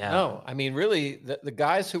 Yeah. No. Really, the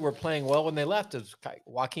guys who were playing well when they left is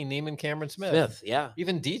Joaquin Niemann, Cameron Smith. Yeah.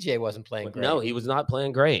 Even DJ wasn't playing great. No, he was not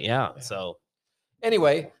playing great. Yeah. So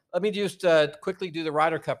anyway, let me just quickly do the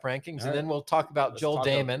Ryder Cup rankings, and then we'll talk about Joel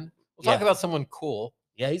Dahmen. We'll talk about someone cool.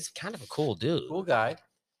 Yeah, he's kind of a cool dude. Cool guy.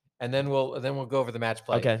 And then we'll go over the match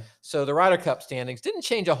play. Okay. So the Ryder Cup standings didn't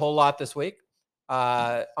change a whole lot this week.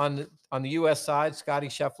 On the U.S. side, Scotty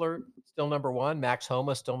Scheffler still number 1, Max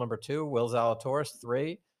Homa still number 2, Will Zalatoris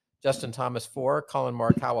 3, Justin Thomas 4, Colin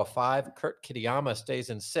Morikawa 5, Kurt Kitayama stays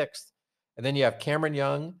in 6th, and then you have Cameron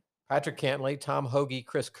Young, Patrick Cantlay, Tom Hoge,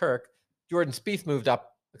 Chris Kirk. Jordan Spieth moved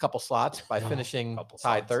up a couple slots by finishing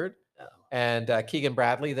tied 3rd, and Keegan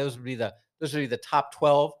Bradley. Those would be the top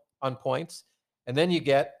 12 on points, and then you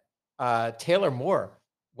get Taylor Moore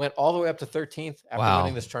went all the way up to 13th after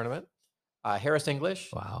winning this tournament. Harris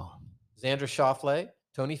English, Xander Schauffele,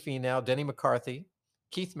 Tony Finau, Denny McCarthy,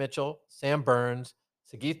 Keith Mitchell, Sam Burns,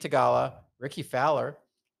 Sagith Tagala, Ricky Fowler.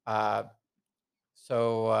 Adam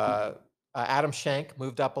Schenk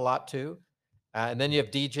moved up a lot too. And then you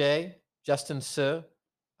have DJ, Justin Suh,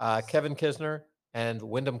 Kevin Kisner, and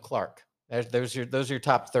Wyndham Clark. Those are your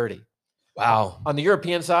top 30. Wow. On the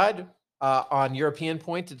European side, on European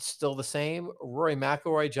points, it's still the same. Rory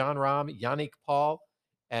McIlroy, John Rahm, Yannick Paul,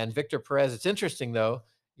 and Victor Perez. It's interesting, though.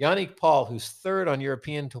 Yannick Paul, who's 3rd on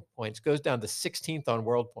European points, goes down to 16th on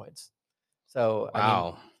world points. So,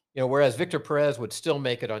 whereas Victor Perez would still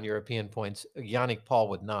make it on European points, Yannick Paul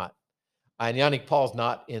would not. And Yannick Paul's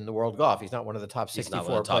not in the world golf. He's not one of the top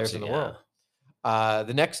 64 players in the world.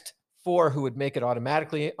 The next 4 who would make it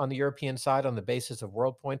automatically on the European side on the basis of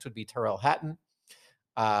world points would be Tyrrell Hatton,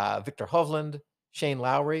 Victor Hovland, Shane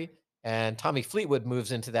Lowry, and Tommy Fleetwood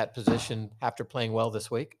moves into that position after playing well this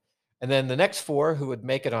week. And then the next 4 who would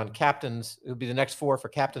make it on captains, it would be the next 4 for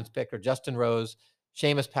captain's pick are Justin Rose,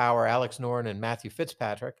 Seamus Power, Alex Noren, and Matthew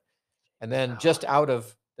Fitzpatrick. And then just out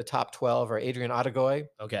of the top 12 are Adrian Otagoy,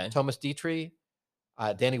 Thomas Dietrich,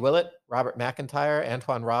 Danny Willett, Robert McIntyre,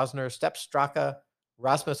 Antoine Rosner, Stepp Straka,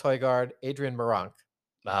 Rasmus Højgaard, Adrian Meronk.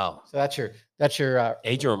 Wow. So that's your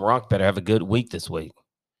Adrian Meronk better have a good week this week.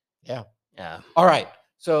 Yeah. Yeah. All right.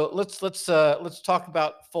 So let's talk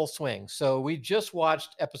about Full Swing. So we just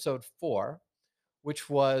watched episode 4,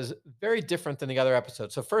 which was very different than the other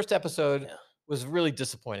episodes. So first episode was really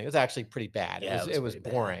disappointing. It was actually pretty bad. It was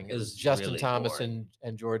boring. It was Justin really Thomas and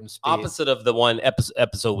Jordan Spieth. Opposite of the one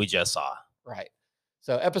episode we just saw. Right.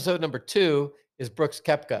 So episode number 2 is Brooks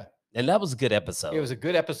Koepka. And that was a good episode. It was a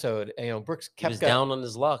good episode. Brooks Koepka was down on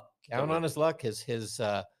his luck. His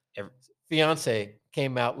fiance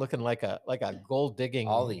came out looking like a gold digging.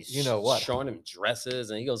 All these, what, showing him dresses,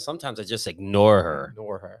 and he goes, "Sometimes I just ignore her."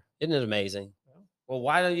 Isn't it amazing? Well,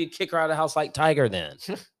 why don't you kick her out of the house like Tiger then?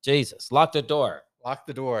 Jesus, lock the door. Lock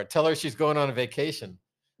the door. Tell her she's going on a vacation.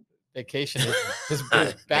 Vacation is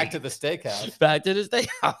back to the steakhouse. Back to the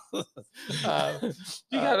steakhouse.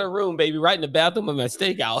 You got a room, baby, right in the bathroom of my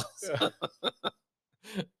steakhouse.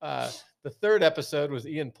 The third episode was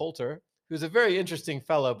Ian Poulter, who's a very interesting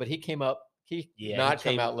fellow, but he came out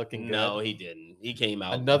looking good. No, he didn't. He came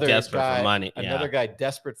out desperate for money. Another guy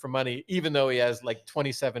desperate for money, even though he has like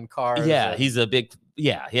 27 cars. Yeah, he's a big.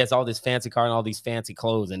 Yeah, he has all this fancy car and all these fancy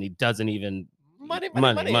clothes, and he doesn't even money.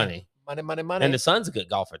 And the son's a good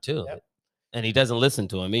golfer too, and he doesn't listen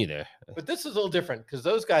to him either. But this is a little different because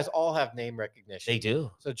those guys all have name recognition. They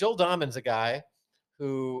do. So Joel Dahmen's a guy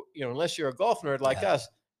who, unless you're a golf nerd like us,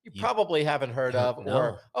 you probably haven't heard of, no.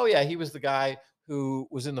 or, oh yeah, he was the guy who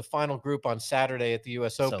was in the final group on Saturday at the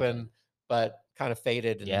U.S. Open, but kind of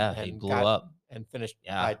faded and he blew up and finished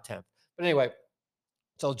tied 10th. But anyway,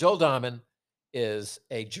 so Joel Dahmen is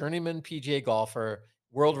a journeyman PGA golfer,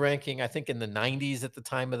 world ranking, I think, in the 90s at the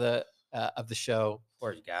time of the show.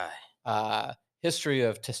 Poor guy. History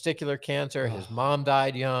of testicular cancer. His mom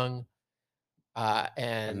died young.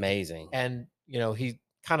 And amazing. And, he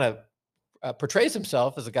kind of portrays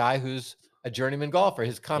himself as a guy who's a journeyman golfer.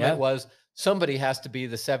 His comment was, somebody has to be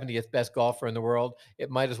the 70th best golfer in the world. It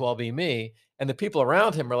might as well be me. And the people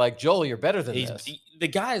around him are like, Joel, you're better than this. The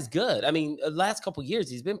guy is good. I mean, the last couple of years,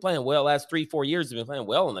 he's been playing well. Last 3-4 years, he's been playing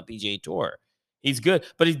well on the PGA Tour. He's good,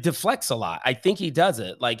 but he deflects a lot. I think he does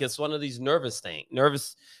it. Like, it's one of these nervous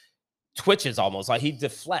twitches almost. Like, he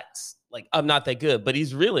deflects. Like, I'm not that good, but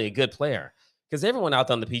he's really a good player. Because everyone out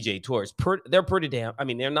there on the PGA Tour they're pretty damn. I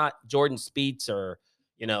mean, they're not Jordan Spieths or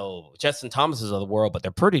Justin Thomases of the world, but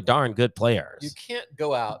they're pretty darn good players. You can't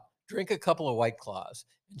go out, drink a couple of White Claws,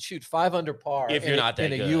 and shoot 5 under par if you're not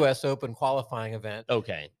that in good. a U.S. Open qualifying event.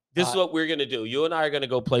 Okay, this is what we're gonna do. You and I are gonna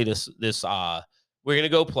go play this. We're gonna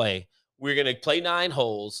go play. We're gonna play 9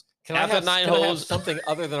 holes. After 9 holes, something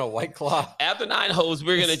other than a White Claw. After 9 holes,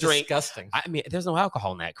 we're gonna drink. Disgusting. I mean, there's no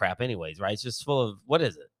alcohol in that crap, anyways, right? It's just full of what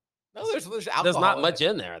is it? No, there's alcohol. There's not much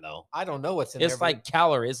in there, though. I don't know what's in there. It's like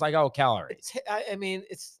calories. It's like all calories. I mean,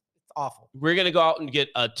 it's awful. We're going to go out and get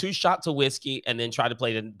 2 shots of whiskey and then try to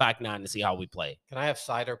play the back 9 to see how we play. Can I have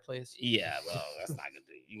cider, please? Yeah, well, that's not going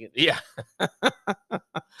to do.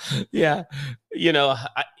 Yeah.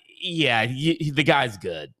 Yeah. The guy's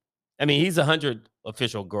good. I mean, he's 100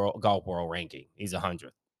 official golf world ranking. He's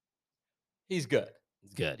 100th. He's good.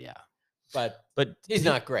 He's good, yeah. But he's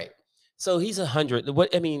not great. So he's 100.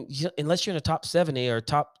 What I mean, unless you're in the top 70 or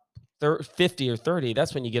top 50 or 30,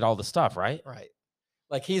 that's when you get all the stuff, right? Right.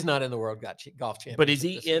 Like, he's not in the World Golf Championship. But is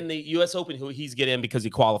he in the U.S. Open? Who he's get in because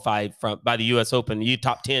he qualified by the U.S. Open? You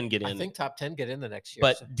top 10 get in. I think top 10 get in the next year.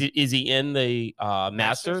 But is he in the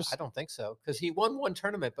Masters? I don't think so, because he won one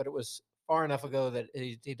tournament, but it was far enough ago that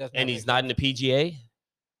he doesn't. And he's not in the PGA.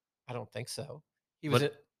 I don't think so. He was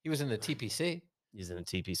in the TPC. He's in the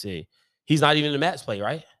TPC. He's not even in the match play,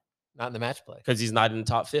 right? Not in the match play. Because he's not in the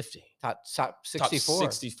top 50. Top 64.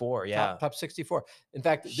 Top 64, yeah. Top 64. In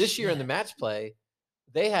fact, this year in the match play,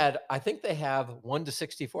 I think they have 1 to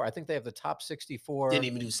 64. I think they have the top 64. Didn't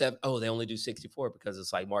even do 7. Oh, they only do 64 because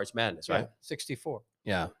it's like March Madness, right? 64.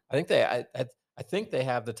 Yeah. I think they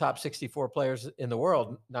have the top 64 players in the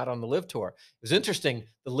world, not on the LIV Tour. It was interesting.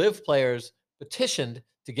 The LIV players petitioned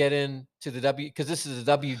to get into the because this is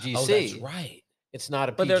a WGC. Oh, that's right. It's not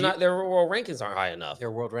a PGA. But they're not. Their world rankings aren't high enough.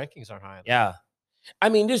 Their world rankings aren't high enough. Yeah. I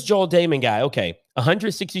mean, this Joel Dahmen guy, okay,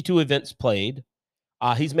 162 events played.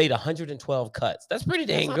 He's made 112 cuts. That's pretty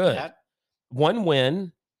dang good. Bad. 1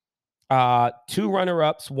 win, 2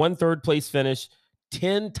 runner-ups, 1 third-place finish,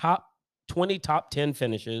 20 top 10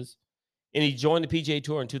 finishes, and he joined the PGA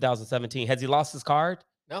Tour in 2017. Has he lost his card?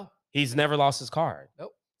 No. He's never lost his card.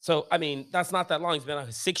 Nope. So, I mean, that's not that long. He's been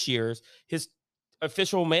out 6 years. His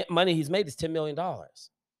official money he's made is $10 million.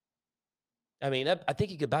 I mean, I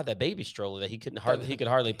think he could buy that baby stroller that he could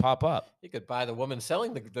hardly pop up. He could buy the woman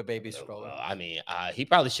selling the baby stroller. I mean, he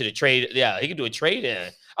probably should have traded. Yeah, he could do a trade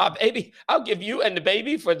in. Baby, I'll give you and the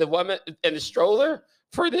baby for the woman and the stroller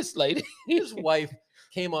for this lady. His wife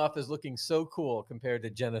came off as looking so cool compared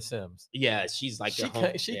to Jenna Sims. Yeah, she's like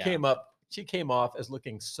she came off as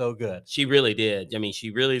looking so good. She really did. I mean,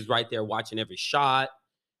 she really is right there watching every shot.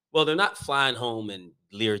 Well, they're not flying home in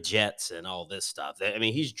Lear jets and all this stuff. I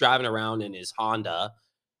mean, he's driving around in his Honda.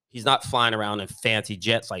 He's not flying around in fancy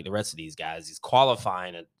jets like the rest of these guys. He's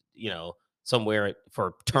qualifying at, somewhere for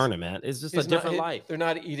a tournament. It's just a different life. They're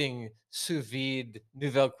not eating sous vide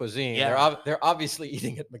nouvelle cuisine. Yeah. They're obviously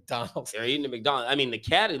eating at McDonald's. They're eating at McDonald's. I mean, the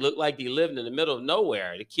caddy looked like he lived in the middle of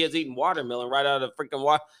nowhere. The kid's eating watermelon right out of the freaking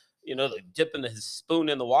water. Dipping his spoon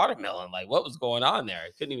in the watermelon. Like, what was going on there?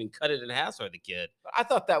 He couldn't even cut it in half for the kid. I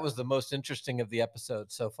thought that was the most interesting of the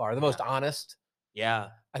episodes so far. The most honest. Yeah.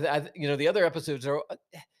 The other episodes are,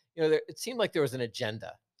 it seemed like there was an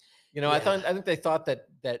agenda. I think they thought that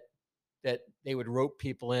they would rope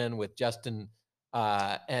people in with Justin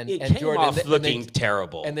and Jordan. Off looking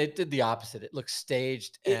terrible. And they did the opposite. It looked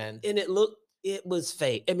staged it was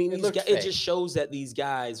fake. I mean, it just shows that these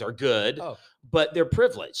guys are good, but they're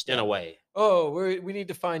privileged in a way. Oh, we need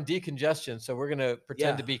to find decongestion, so we're going to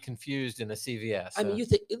pretend to be confused in a CVS. I mean, you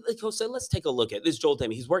think, let's take a look at this Joel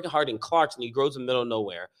Dahmen. He's working hard in Clarkson. He grows in the middle of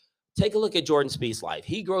nowhere. take a look at Jordan Spieth's life.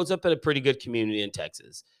 He grows up in a pretty good community in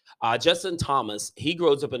Texas. Justin Thomas, he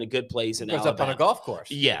grows up in a good place in Alabama. Grows up on a golf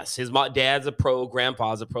course. Yes, his dad's a pro,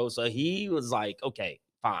 grandpa's a pro, so he was like, okay,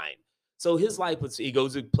 fine. So his life was, he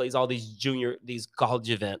goes and plays all these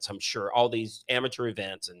college events, I'm sure, all these amateur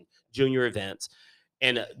events and junior events.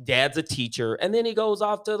 And dad's a teacher. And then he goes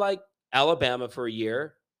off to like Alabama for a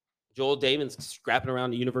year. Joel Dahmen's scrapping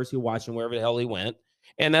around the University of Washington, wherever the hell he went.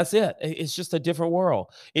 And that's it. It's just a different world.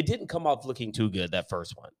 It didn't come off looking too good, that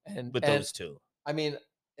first one, with those two. I mean,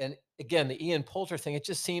 and again, the Ian Poulter thing, it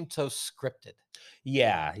just seemed so scripted.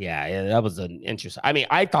 Yeah. That was an interesting. I mean,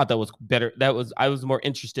 I thought that was better. I was more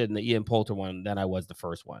interested in the Ian Poulter one than I was the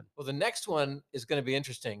first one. Well, the next one is going to be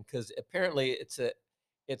interesting because apparently it's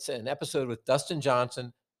an episode with Dustin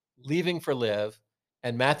Johnson leaving for LIV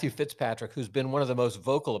and Matthew Fitzpatrick, who's been one of the most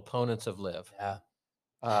vocal opponents of LIV. Yeah.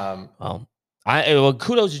 Well,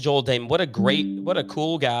 kudos to Joel Dahmen. What a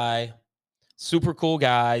cool guy. Super cool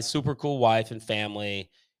guy, super cool wife and family.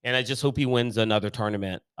 And I just hope he wins another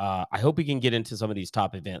tournament. I hope he can get into some of these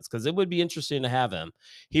top events because it would be interesting to have him.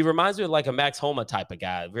 He reminds me of like a Max Homa type of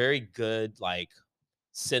guy. Very good, like,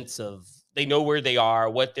 sense of they know where they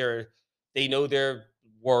are, they know their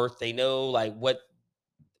worth. They know like what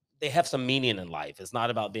they have some meaning in life. It's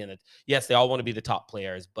not about being yes, they all want to be the top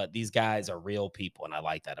players, but these guys are real people. And I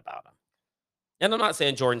like that about them. And I'm not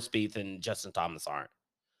saying Jordan Spieth and Justin Thomas aren't,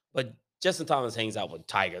 but Justin Thomas hangs out with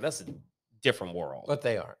Tiger. That's a different world. But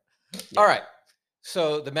they aren't. Yeah. All right.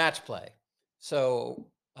 So the match play. So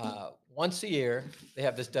once a year, they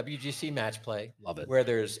have this WGC match play. Love it. Where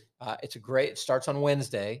there's, it starts on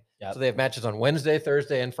Wednesday. Yep. So they have matches on Wednesday,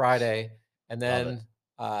 Thursday, and Friday. And then,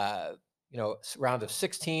 round of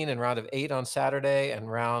 16 and round of 8 on Saturday and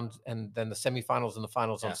then the semifinals and the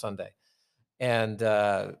finals on Sunday. And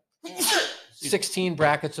 16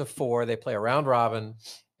 brackets of 4. They play a round robin.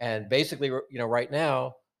 And basically, right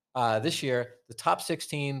now, this year, the top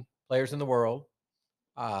 16 players in the world,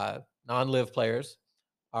 non-LIV players,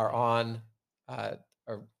 are on,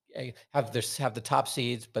 have the top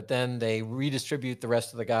seeds, but then they redistribute the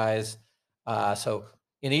rest of the guys. So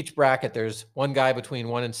in each bracket, there's one guy between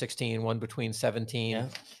 1 and 16, one between 17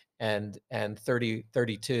 and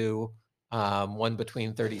 32, one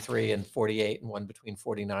between 33 and 48, and one between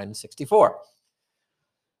 49 and 64.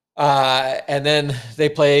 And then they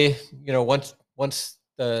play, once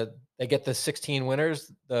they get the 16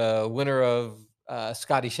 winners, the winner of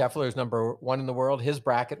Scotty Scheffler is number 1 in the world. His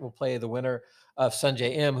bracket will play the winner of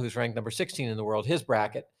Sungjae Im, who's ranked number 16 in the world, his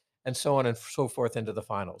bracket, and so on and so forth into the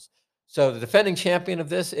finals. So the defending champion of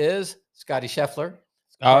this is Scotty Scheffler.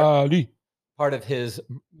 Part of his,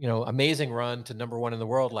 amazing run to number 1 in the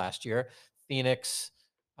world last year, Phoenix,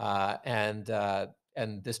 and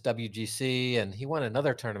this WGC, and he won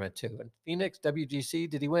another tournament too. And Phoenix, WGC,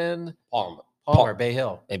 did he win? Palmer, Bay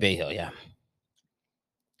Hill. Bay Hill, yeah.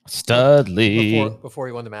 Studley. Before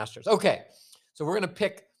he won the Masters. Okay, so we're gonna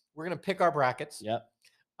pick our brackets. Yep.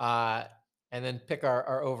 And then pick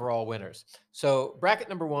our overall winners. So bracket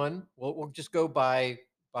number 1, we'll just go by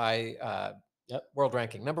world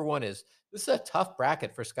ranking. Number 1 this is a tough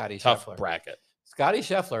bracket for Scotty Scheffler. Tough bracket. Scotty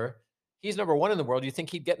Scheffler, he's number 1 in the world. You think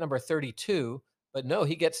he'd get number 32, but no,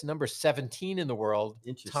 he gets number 17 in the world.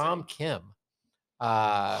 Tom Kim.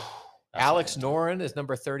 Alex Noren is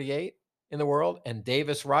number 38 in the world, and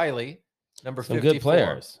Davis Riley, number 54. Some good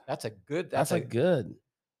players. That's a good. Good.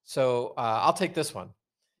 So I'll take this one.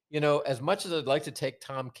 As much as I'd like to take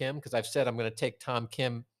Tom Kim, because I've said I'm going to take Tom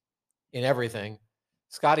Kim in everything,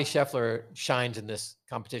 Scotty Scheffler shines in this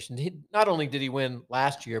competition. Not only did he win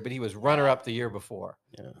last year, but he was runner-up the year before.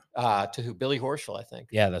 Yeah. To who? Billy Horschel, I think.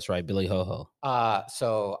 Yeah, that's right, Billy Ho-Ho.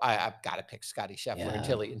 So I've got to pick Scotty Scheffler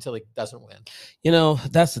until he doesn't win.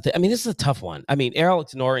 That's the thing. I mean, this is a tough one. I mean,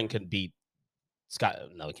 Alex Noren can beat Scott.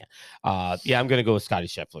 No, he can't. I'm going to go with Scotty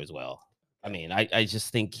Scheffler as well. I mean, I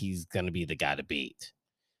just think he's going to be the guy to beat.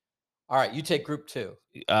 All right, you take group 2.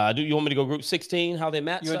 Do you want me to go group 16? How they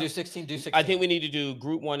match? You want to do 16? Do 16. I think we need to do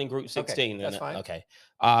group 1 and group 16. Okay, that's fine. Okay.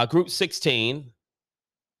 Group 16.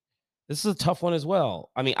 This is a tough one as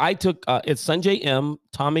well. I mean, I took it's Sungjae Im,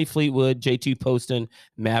 Tommy Fleetwood, JT Poston,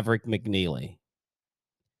 Maverick McNeely.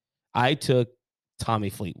 I took Tommy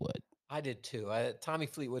Fleetwood. I did too. Tommy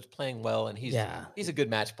Fleetwood's playing well, and he's a good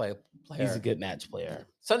match player. He's a good match player.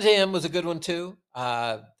 Sungjae Im was a good one too.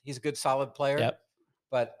 He's a good solid player. Yep.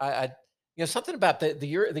 But I something about the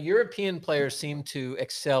European players seem to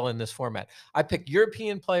excel in this format. I pick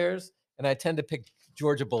European players, and I tend to pick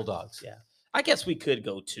Georgia Bulldogs. Yeah, I guess we could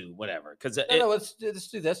go to whatever because let's do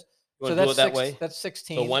this. So that's that way. That's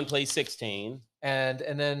 16. So 1 plays 16, and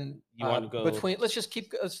then you want to go between. Let's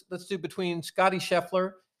do between Scotty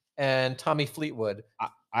Scheffler and Tommy Fleetwood.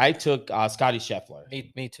 I took Scotty Scheffler.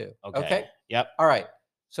 Me too. Okay. Yep. All right.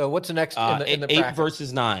 So what's the next in the bracket? 8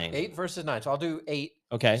 versus 9. 8 versus 9. So I'll do 8.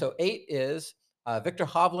 Okay. So 8 is Victor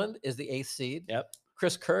Hovland is the 8th seed. Yep.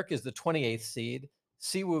 Chris Kirk is the 28th seed.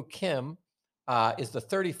 Siwoo Kim is the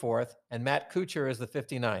 34th, and Matt Kuchar is the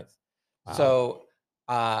 59th. Wow. So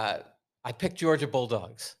I picked Georgia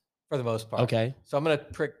Bulldogs for the most part. Okay. So I'm going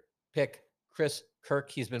to pick Chris Kirk.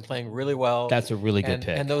 He's been playing really well. That's a really good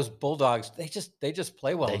pick. And those Bulldogs, they just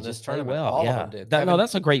play well in this tournament. Well. All of them do.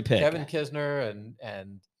 That's a great pick. Kevin Kisner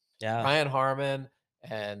and Ryan Harmon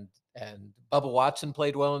and Bubba Watson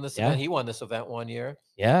played well in this event. He won this event one year.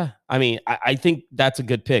 Yeah. I mean, I think that's a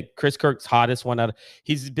good pick. Chris Kirk's hottest one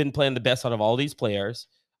he's been playing the best out of all these players.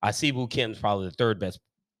 Siwoo Kim's probably the third best.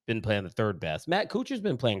 Been playing the third best. Matt Kuchar's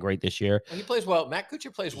been playing great this year. Well, he plays well. Matt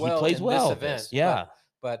Kuchar plays well in this event. Yeah.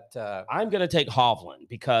 But I'm going to take Hovland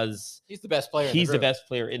because he's the best player. He's the best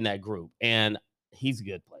player in that group, and he's a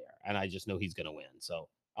good player, and I just know he's going to win. So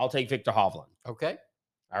I'll take Victor Hovland. Okay.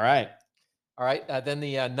 All right. Then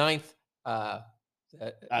the 9th. The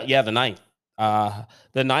 9th.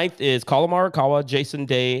 The 9th is Colin Morikawa, Jason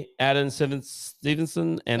Day, Adam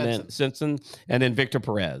Stevenson, and then Simpson, and then Victor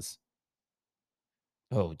Perez.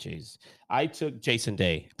 Oh, geez. I took Jason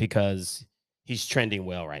Day because he's trending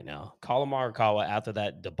well right now. Colin Morikawa, after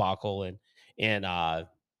that debacle in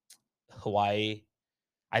Hawaii,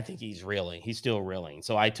 I think he's reeling. He's still reeling.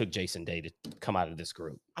 So I took Jason Day to come out of this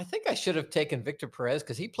group. I think I should have taken Victor Perez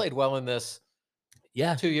because he played well in this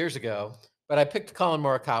 2 years ago. But I picked Colin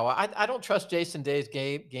Morikawa. I don't trust Jason Day's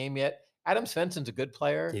game yet. Adam Svensson's a good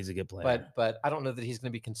player. He's a good player. But I don't know that he's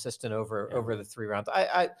going to be consistent over the 3 rounds.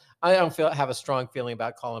 I don't have a strong feeling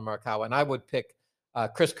about Colin Morikawa, and I would pick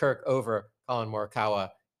Chris Kirk over Colin Morikawa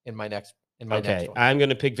in my next one. I'm going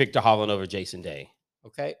to pick Victor Hovland over Jason Day.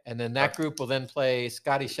 Okay, and then that group will then play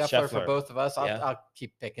Scotty Scheffler for both of us. I'll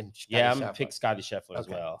keep picking Scotty Scheffler. I'm going to pick Scotty Scheffler as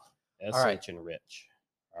well. SH and Rich,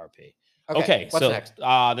 RP. Okay, what's next?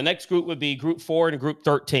 The next group would be Group 4 and Group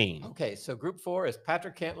 13. Okay, so Group 4 is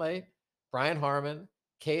Patrick Cantlay, Brian Harmon,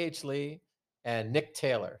 K.H. Lee, and Nick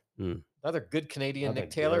Taylor. Another good Canadian,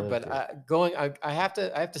 Nick Taylor. But I have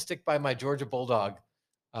to stick by my Georgia Bulldog.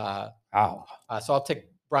 So I'll take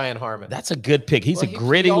Brian Harmon. That's a good pick. He's a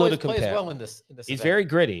gritty little compare. He plays well in this He's event. very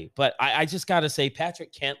gritty. But I just got to say,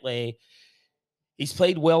 Patrick Cantlay, he's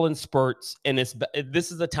played well in spurts, and this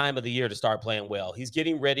is the time of the year to start playing well. He's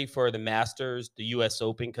getting ready for the Masters, the U.S.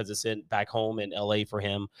 Open, because it's back home in L.A. for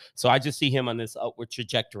him. So I just see him on this upward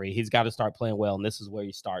trajectory. He's got to start playing well, and this is where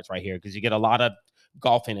he starts right here because you get a lot of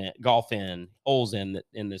golf holes in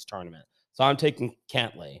this tournament. So I'm taking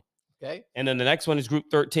Cantlay. Okay. And then the next one is Group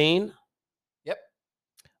 13. Yep.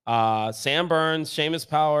 Sam Burns, Seamus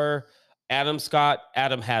Power, Adam Scott,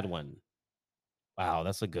 Adam Hadwin. Wow,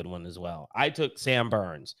 that's a good one as well. I took Sam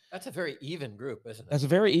Burns. That's a very even group, isn't it? That's a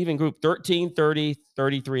very even group. 13, 30,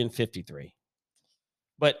 33, and 53.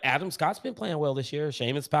 But Adam Scott's been playing well this year.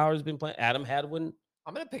 Seamus Power's been playing. Adam Hadwin.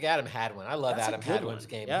 I'm going to pick Adam Hadwin. I love Adam Hadwin's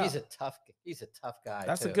game. Yeah. He's a tough guy.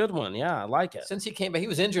 That's a good one. Yeah, I like it. Since he came back, he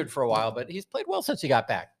was injured for a while, but he's played well since he got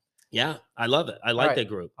back. Yeah, I love it. I like that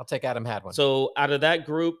group. I'll take Adam Hadwin. So out of that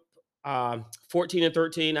group, 14 and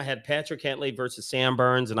 13, I had Patrick Cantlay versus Sam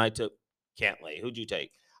Burns, and I took Cantlay. Who'd you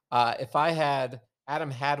take? If I had Adam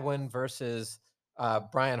Hadwin versus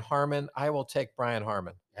Brian Harmon, I will take Brian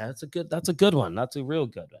Harmon. Yeah, that's a good one. That's a real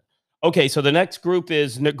good one. Okay, so the next group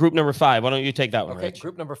is group number 5. Why don't you take that one, Rich?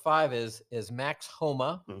 Group number 5 is Max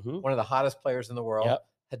Homa, one of the hottest players in the world.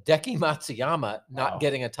 Yep. Hideki Matsuyama not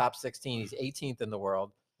getting a top 16. He's 18th in the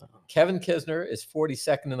world. Kevin Kisner is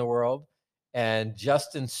 42nd in the world, and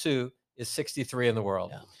Justin Su is 63 in the world.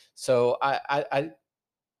 Yeah. So I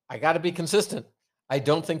got to be consistent. I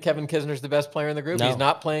don't think Kevin Kisner's the best player in the group. No. He's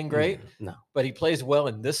not playing great. No. But he plays well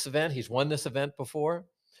in this event. He's won this event before.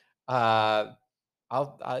 He's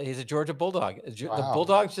a Georgia Bulldog. Wow. The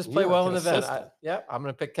Bulldogs just play well in the event. I'm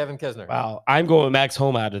going to pick Kevin Kisner. Wow. I'm going with Max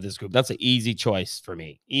Homa out of this group. That's an easy choice for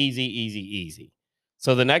me. Easy.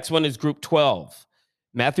 So the next one is Group 12.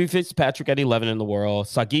 Matthew Fitzpatrick at 11 in the world.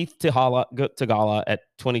 Sagith Tagala at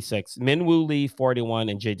 26. Minwoo Lee, 41.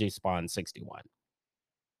 And JJ Spawn, 61.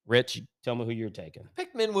 Rich, tell me who you're taking.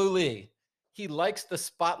 Pick Minwoo Lee. He likes the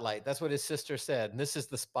spotlight. That's what his sister said. And this is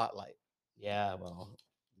the spotlight. Yeah, well,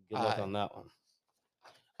 good luck on that one.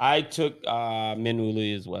 I took Minwoo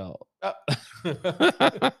Lee as well.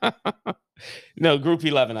 No, Group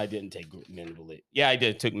 11, I didn't take Minwoo Lee. Yeah, I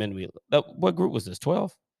did. Took Minwoo Lee. What group was this?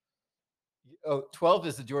 12? 12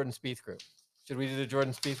 is the Jordan Spieth group. Should we do the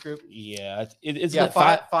Jordan Spieth group? Yeah.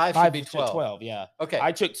 Five should be 12. 12, yeah. Okay.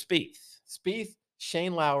 I took Speith. Spieth,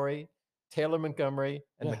 Shane Lowry, Taylor Montgomery,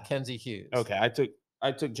 and Mackenzie Hughes. Okay, I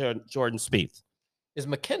took Jordan Spieth. Is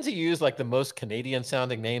Mackenzie Hughes like the most Canadian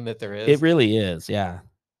sounding name that there is? It really is, yeah.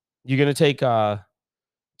 You gonna take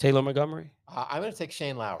Taylor Montgomery? I'm gonna take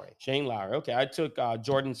Shane Lowry. Shane Lowry. Okay, I took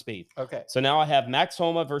Jordan Spieth. Okay. So now I have Max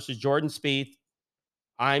Homa versus Jordan Spieth.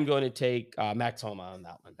 I'm going to take Max Homa on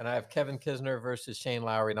that one. And I have Kevin Kisner versus Shane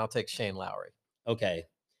Lowry, and I'll take Shane Lowry. Okay.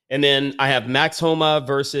 And then I have Max Homa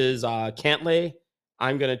versus Cantlay.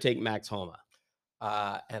 I'm going to take Max Homa.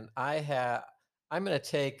 And I'm going to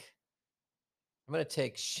take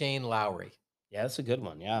Shane Lowry. Yeah, that's a good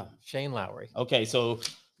one. Yeah. Shane Lowry. Okay, so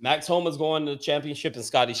Max Homa's going to the championship and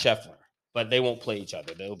Scotty Scheffler, but they won't play each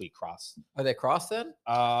other. They'll be crossed. Are they crossed then?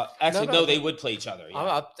 Actually, no, they would play each other.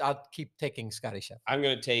 Yeah. I'll keep taking Scotty Scheffler. I'm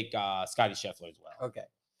going to take Scotty Scheffler as well. Okay.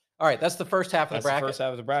 All right, that's the first half of the bracket. That's the first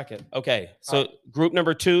half of the bracket. Okay, so group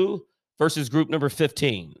number 2 versus group number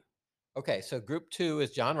 15. Okay, so group 2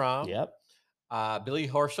 is John Rahm. Yep. Billy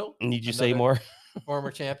Horschel. Need you say more?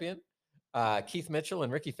 Former champion. Keith Mitchell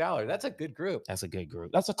and Ricky Fowler. That's a good group. That's a good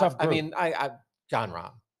group. That's a tough group. I mean, John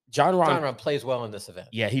Rahm. John Rahm plays well in this event.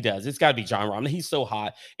 Yeah, he does. It's got to be John Rahm. He's so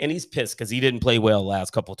hot, and he's pissed because he didn't play well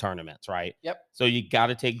last couple tournaments, right? Yep. So you got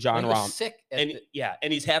to take John Rahm. Sick. And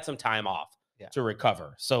he's had some time off to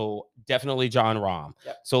recover. So definitely John Rahm.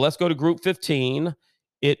 Yep. So let's go to group 15.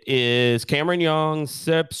 It is Cameron Young,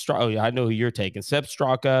 Seb Straka. Oh, yeah, I know who you're taking. Seb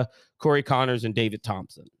Straka, Corey Connors, and David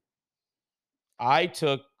Thompson. I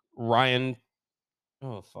took Ryan.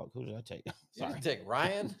 Oh, fuck. Who did I take? Sorry. You take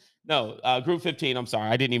Ryan? No, group 15. I'm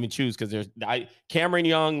sorry. I didn't even choose because Cameron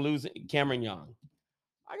Young losing. Cameron Young.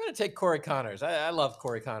 I'm going to take Corey Connors. I love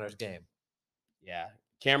Corey Connors' game. Yeah.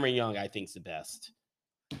 Cameron Young, I think, is the best.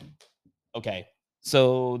 Okay.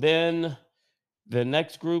 So then the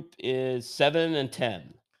next group is 7 and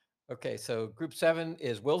 10. Okay. So group 7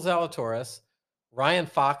 is Will Zalatoris, Ryan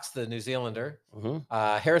Fox, the New Zealander,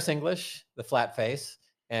 Harris English, the flat face,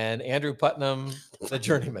 and Andrew Putnam, the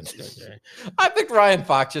journeyman. I picked Ryan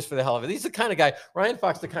Fox just for the hell of it. He's the kind of guy, Ryan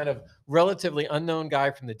Fox, the kind of relatively unknown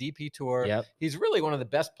guy from the DP Tour. Yep. He's really one of the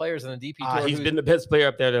best players on the DP Tour. He's been the best player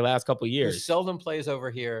up there the last couple of years. Who seldom plays over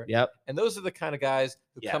here. Yep. And those are the kind of guys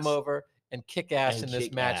who come over and kick ass in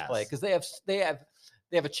this match play because they have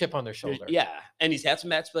a chip on their shoulder. Yeah, and he's had some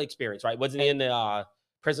match play experience, right? Wasn't he in the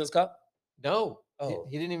President's Cup? No. Oh.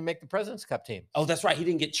 He didn't even make the President's Cup team. Oh, that's right. He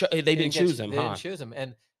didn't get. They didn't choose him. They didn't choose him.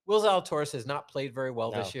 And Will Zalatoris has not played very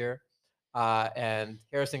well this year. And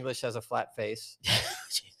Harris English has a flat face.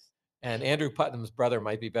 And Andrew Putnam's brother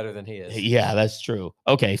might be better than he is. Yeah, that's true.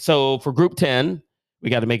 Okay, so for Group 10, we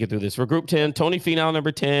got to make it through this. For Group 10, Tony Finau,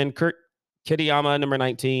 number 10, Kurt Kitayama, number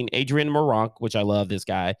 19, Adrian Meronk, which I love this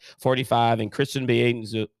guy, 45, and Christian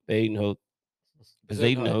Bezuidenhout,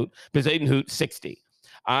 60.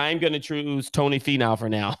 I'm going to choose Tony Finau for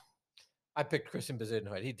now. I picked Christian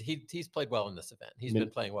Bezuidenhout. He's played well in this event. He's been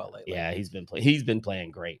playing well lately. Yeah, he's been playing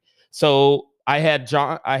great. So I had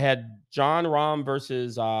John Rahm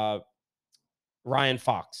versus Ryan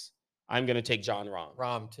Fox. I'm going to take John Rahm.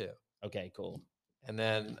 Rahm too. Okay, cool. And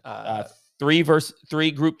then 3 versus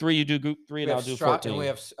 3, group 3. You do group 3, and I'll do 14. And we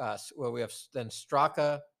have then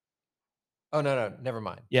Straka. Oh no, never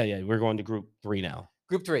mind. Yeah. We're going to group 3 now.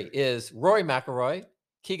 Group 3 is Rory McIlroy,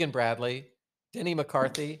 Keegan Bradley, Denny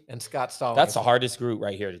McCarthy, and Scott Stallings. That's the hardest group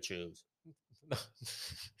right here to choose.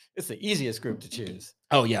 It's the easiest group to choose.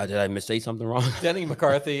 Oh yeah, did I say something wrong? Denny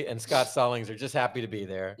McCarthy and Scott Stallings are just happy to be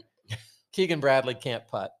there. Keegan Bradley can't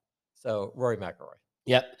putt, so Rory McIlroy.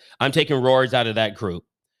 Yep, I'm taking Rory's out of that group.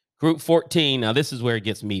 Group 14. Now this is where it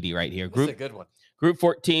gets meaty right here. This is a good one. Group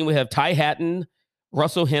 14. We have Ty Hatton,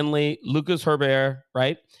 Russell Henley, Lucas Herbert,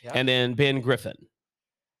 right, and then Ben Griffin.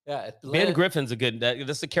 Yeah, Ben Griffin's a good.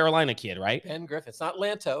 That's a Carolina kid, right? Ben Griffin. It's not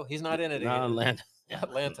Lanto. He's not in it. No, Not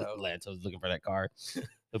Lanto. Lanto's looking for that card.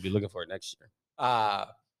 He'll be looking for it next year.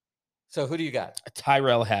 So who do you got?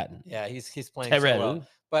 Tyrell Hatton. Yeah, he's playing so well.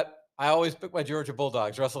 But I always pick my Georgia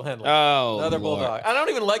Bulldogs. Russell Henley. Oh, another Bulldog. I don't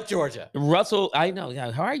even like Georgia. Russell, I know.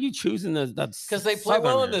 Yeah, how are you choosing the? Because they play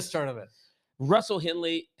well in this tournament. Russell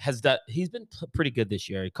Henley he's been pretty good this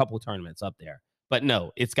year. A couple of tournaments up there. But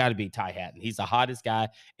no, it's got to be Ty Hatton. He's the hottest guy,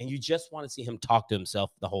 and you just want to see him talk to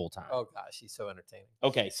himself the whole time. Oh, gosh, he's so entertaining.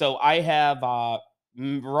 Okay, so I have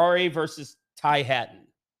Rory versus Ty Hatton.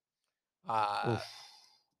 I'll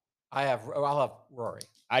have Rory.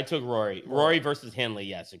 I took Rory. Rory versus Henley.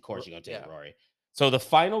 Yes, of course you're going to take Rory. So the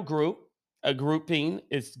final grouping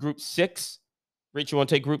is Group 6. Rich, you want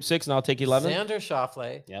to take Group 6, and I'll take 11? Xander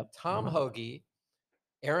Schauffele, Tom Hoagie,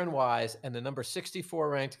 Aaron Wise, and the number 64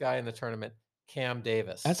 ranked guy in the tournament, Cam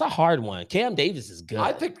Davis. That's a hard one. Cam Davis is good.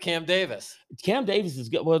 I picked Cam Davis. Cam Davis is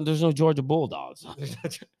good. Well, there's no Georgia Bulldogs.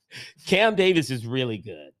 Cam Davis is really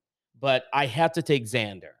good, but I have to take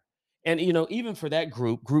Xander. And, even for that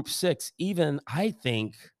group 6, I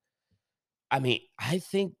think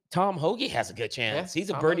Tom Hoagie has a good chance. He's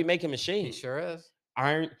a birdie-making machine. He sure is.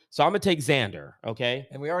 So I'm going to take Xander, okay?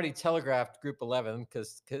 And we already telegraphed Group 11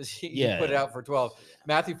 because he put it out for 12.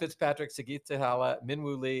 Matthew Fitzpatrick, Sagit Sahala,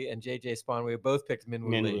 Minwoo Lee, and J.J. Spawn. We both picked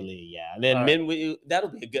Minwoo Lee. Yeah. And then Minwoo, that'll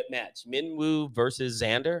be a good match. Minwoo versus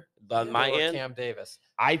Xander on my end. Cam Davis.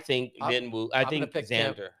 I think Minwoo. I think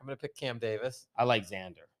Xander. I'm going to pick Cam Davis. I like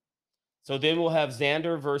Xander. So then we'll have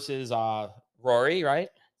Xander versus Rory, right?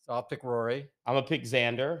 So I'll pick Rory. I'm going to pick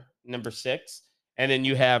Xander, number 6. And then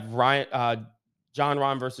you have John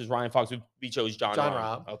Rahm versus Ryan Fox. We chose John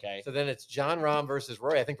Rahm. Okay. So then it's John Rahm versus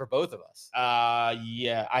Rory, I think, for both of us.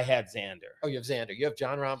 Yeah, I had Xander. Oh, you have Xander. You have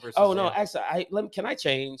John Rahm versus no, Xander. actually, can I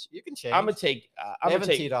change? You can change. I'm going to take I haven't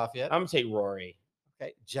teed off yet. I'm going to take Rory.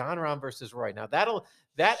 Okay. John Rahm versus Rory. Now,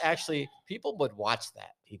 people would watch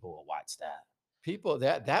that. People will watch that. People,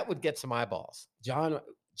 that would get some eyeballs. John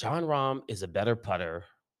Rahm is a better putter,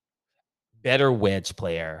 better wedge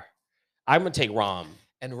player. I'm going to take Rahm.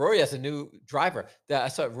 And Rory has a new driver. I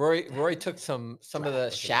saw Rory took some of the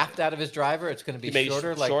shaft out of his driver. It's going to be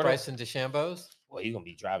shorter, like Bryson DeChambeau's. Well, he's going to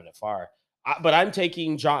be driving it far. But I'm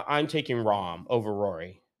taking Rahm over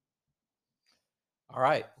Rory. All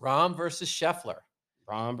right, Rahm versus Scheffler.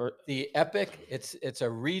 The epic. It's a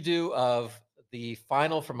redo of the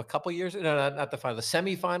final from a couple years. No, not the final. The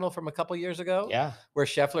semifinal from a couple years ago. Yeah, where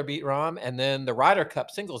Scheffler beat Rahm, and then the Ryder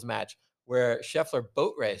Cup singles match where Scheffler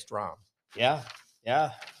boat raced Rahm. Yeah.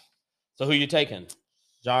 Yeah. So who you taking?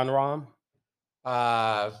 John Rahm?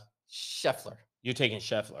 Scheffler. You're taking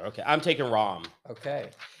Scheffler. Okay. I'm taking Rahm.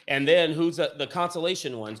 Okay. And then who's the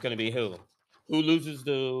consolation one's going to be who? Who loses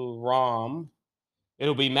to Rahm?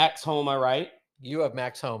 It'll be Max Homa, right? You have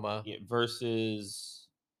Max Homa. Yeah, versus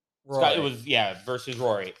Rory. Scott, versus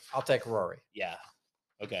Rory. I'll take Rory. Yeah.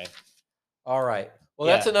 Okay. All right. Well,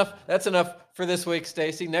 that's enough. That's enough for this week,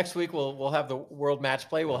 Stacy. Next week we'll have the World Match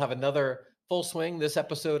Play. We'll have another full swing this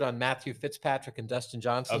episode on Matthew Fitzpatrick and Dustin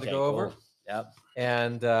Johnson to go over. Yep.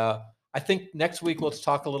 And I think next week let's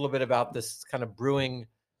talk a little bit about this kind of brewing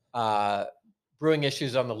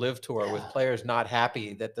issues on the LIV Tour with players not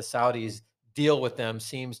happy that the Saudis deal with them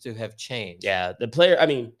seems to have changed. Yeah, the player. I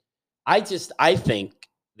mean, I think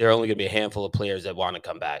there are only going to be a handful of players that want to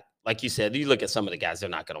come back. Like you said, you look at some of the guys; they're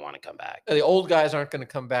not going to want to come back. The old guys aren't going to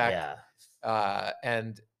come back. Yeah.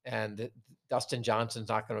 And Dustin Johnson's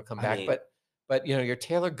not going to come back. But your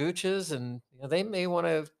Taylor Gooches and they may want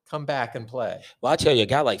to come back and play. Well, I tell you, a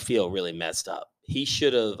guy like Phil really messed up. He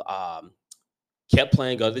should have kept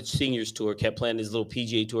playing, go to the seniors tour, kept playing his little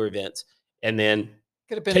PGA Tour events, and then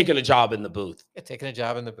could have been taking a job in the booth. Taking a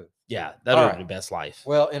job in the booth. Yeah, that would have been the best life.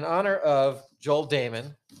 Well, in honor of Joel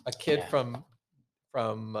Dahmen, a kid from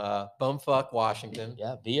Bumfuck, Washington.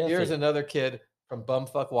 Yeah, here's another kid from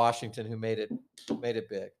Bumfuck, Washington, who made it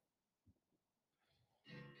big.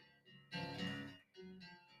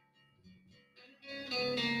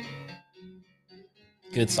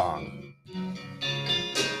 Good song.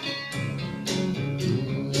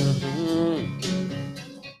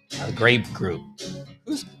 A great group.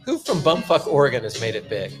 Who from Bumfuck, Oregon has made it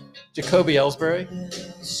big? Jacoby Ellsbury?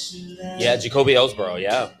 Yeah, Jacoby Ellsbury,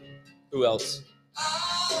 yeah. Who else?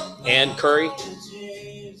 Ann Curry?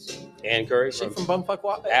 Ann Curry? She's from Bumfuck,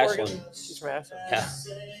 Oregon? Ashland. She's from Ashland. Yeah.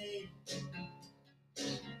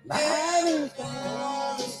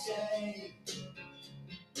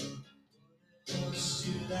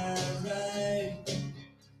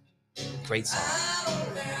 Great song.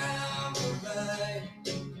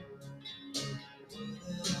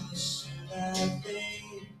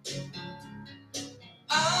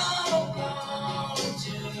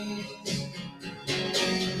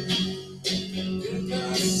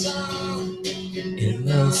 In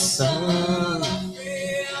the sun,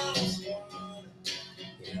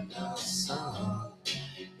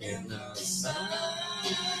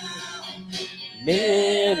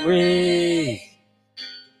 memories.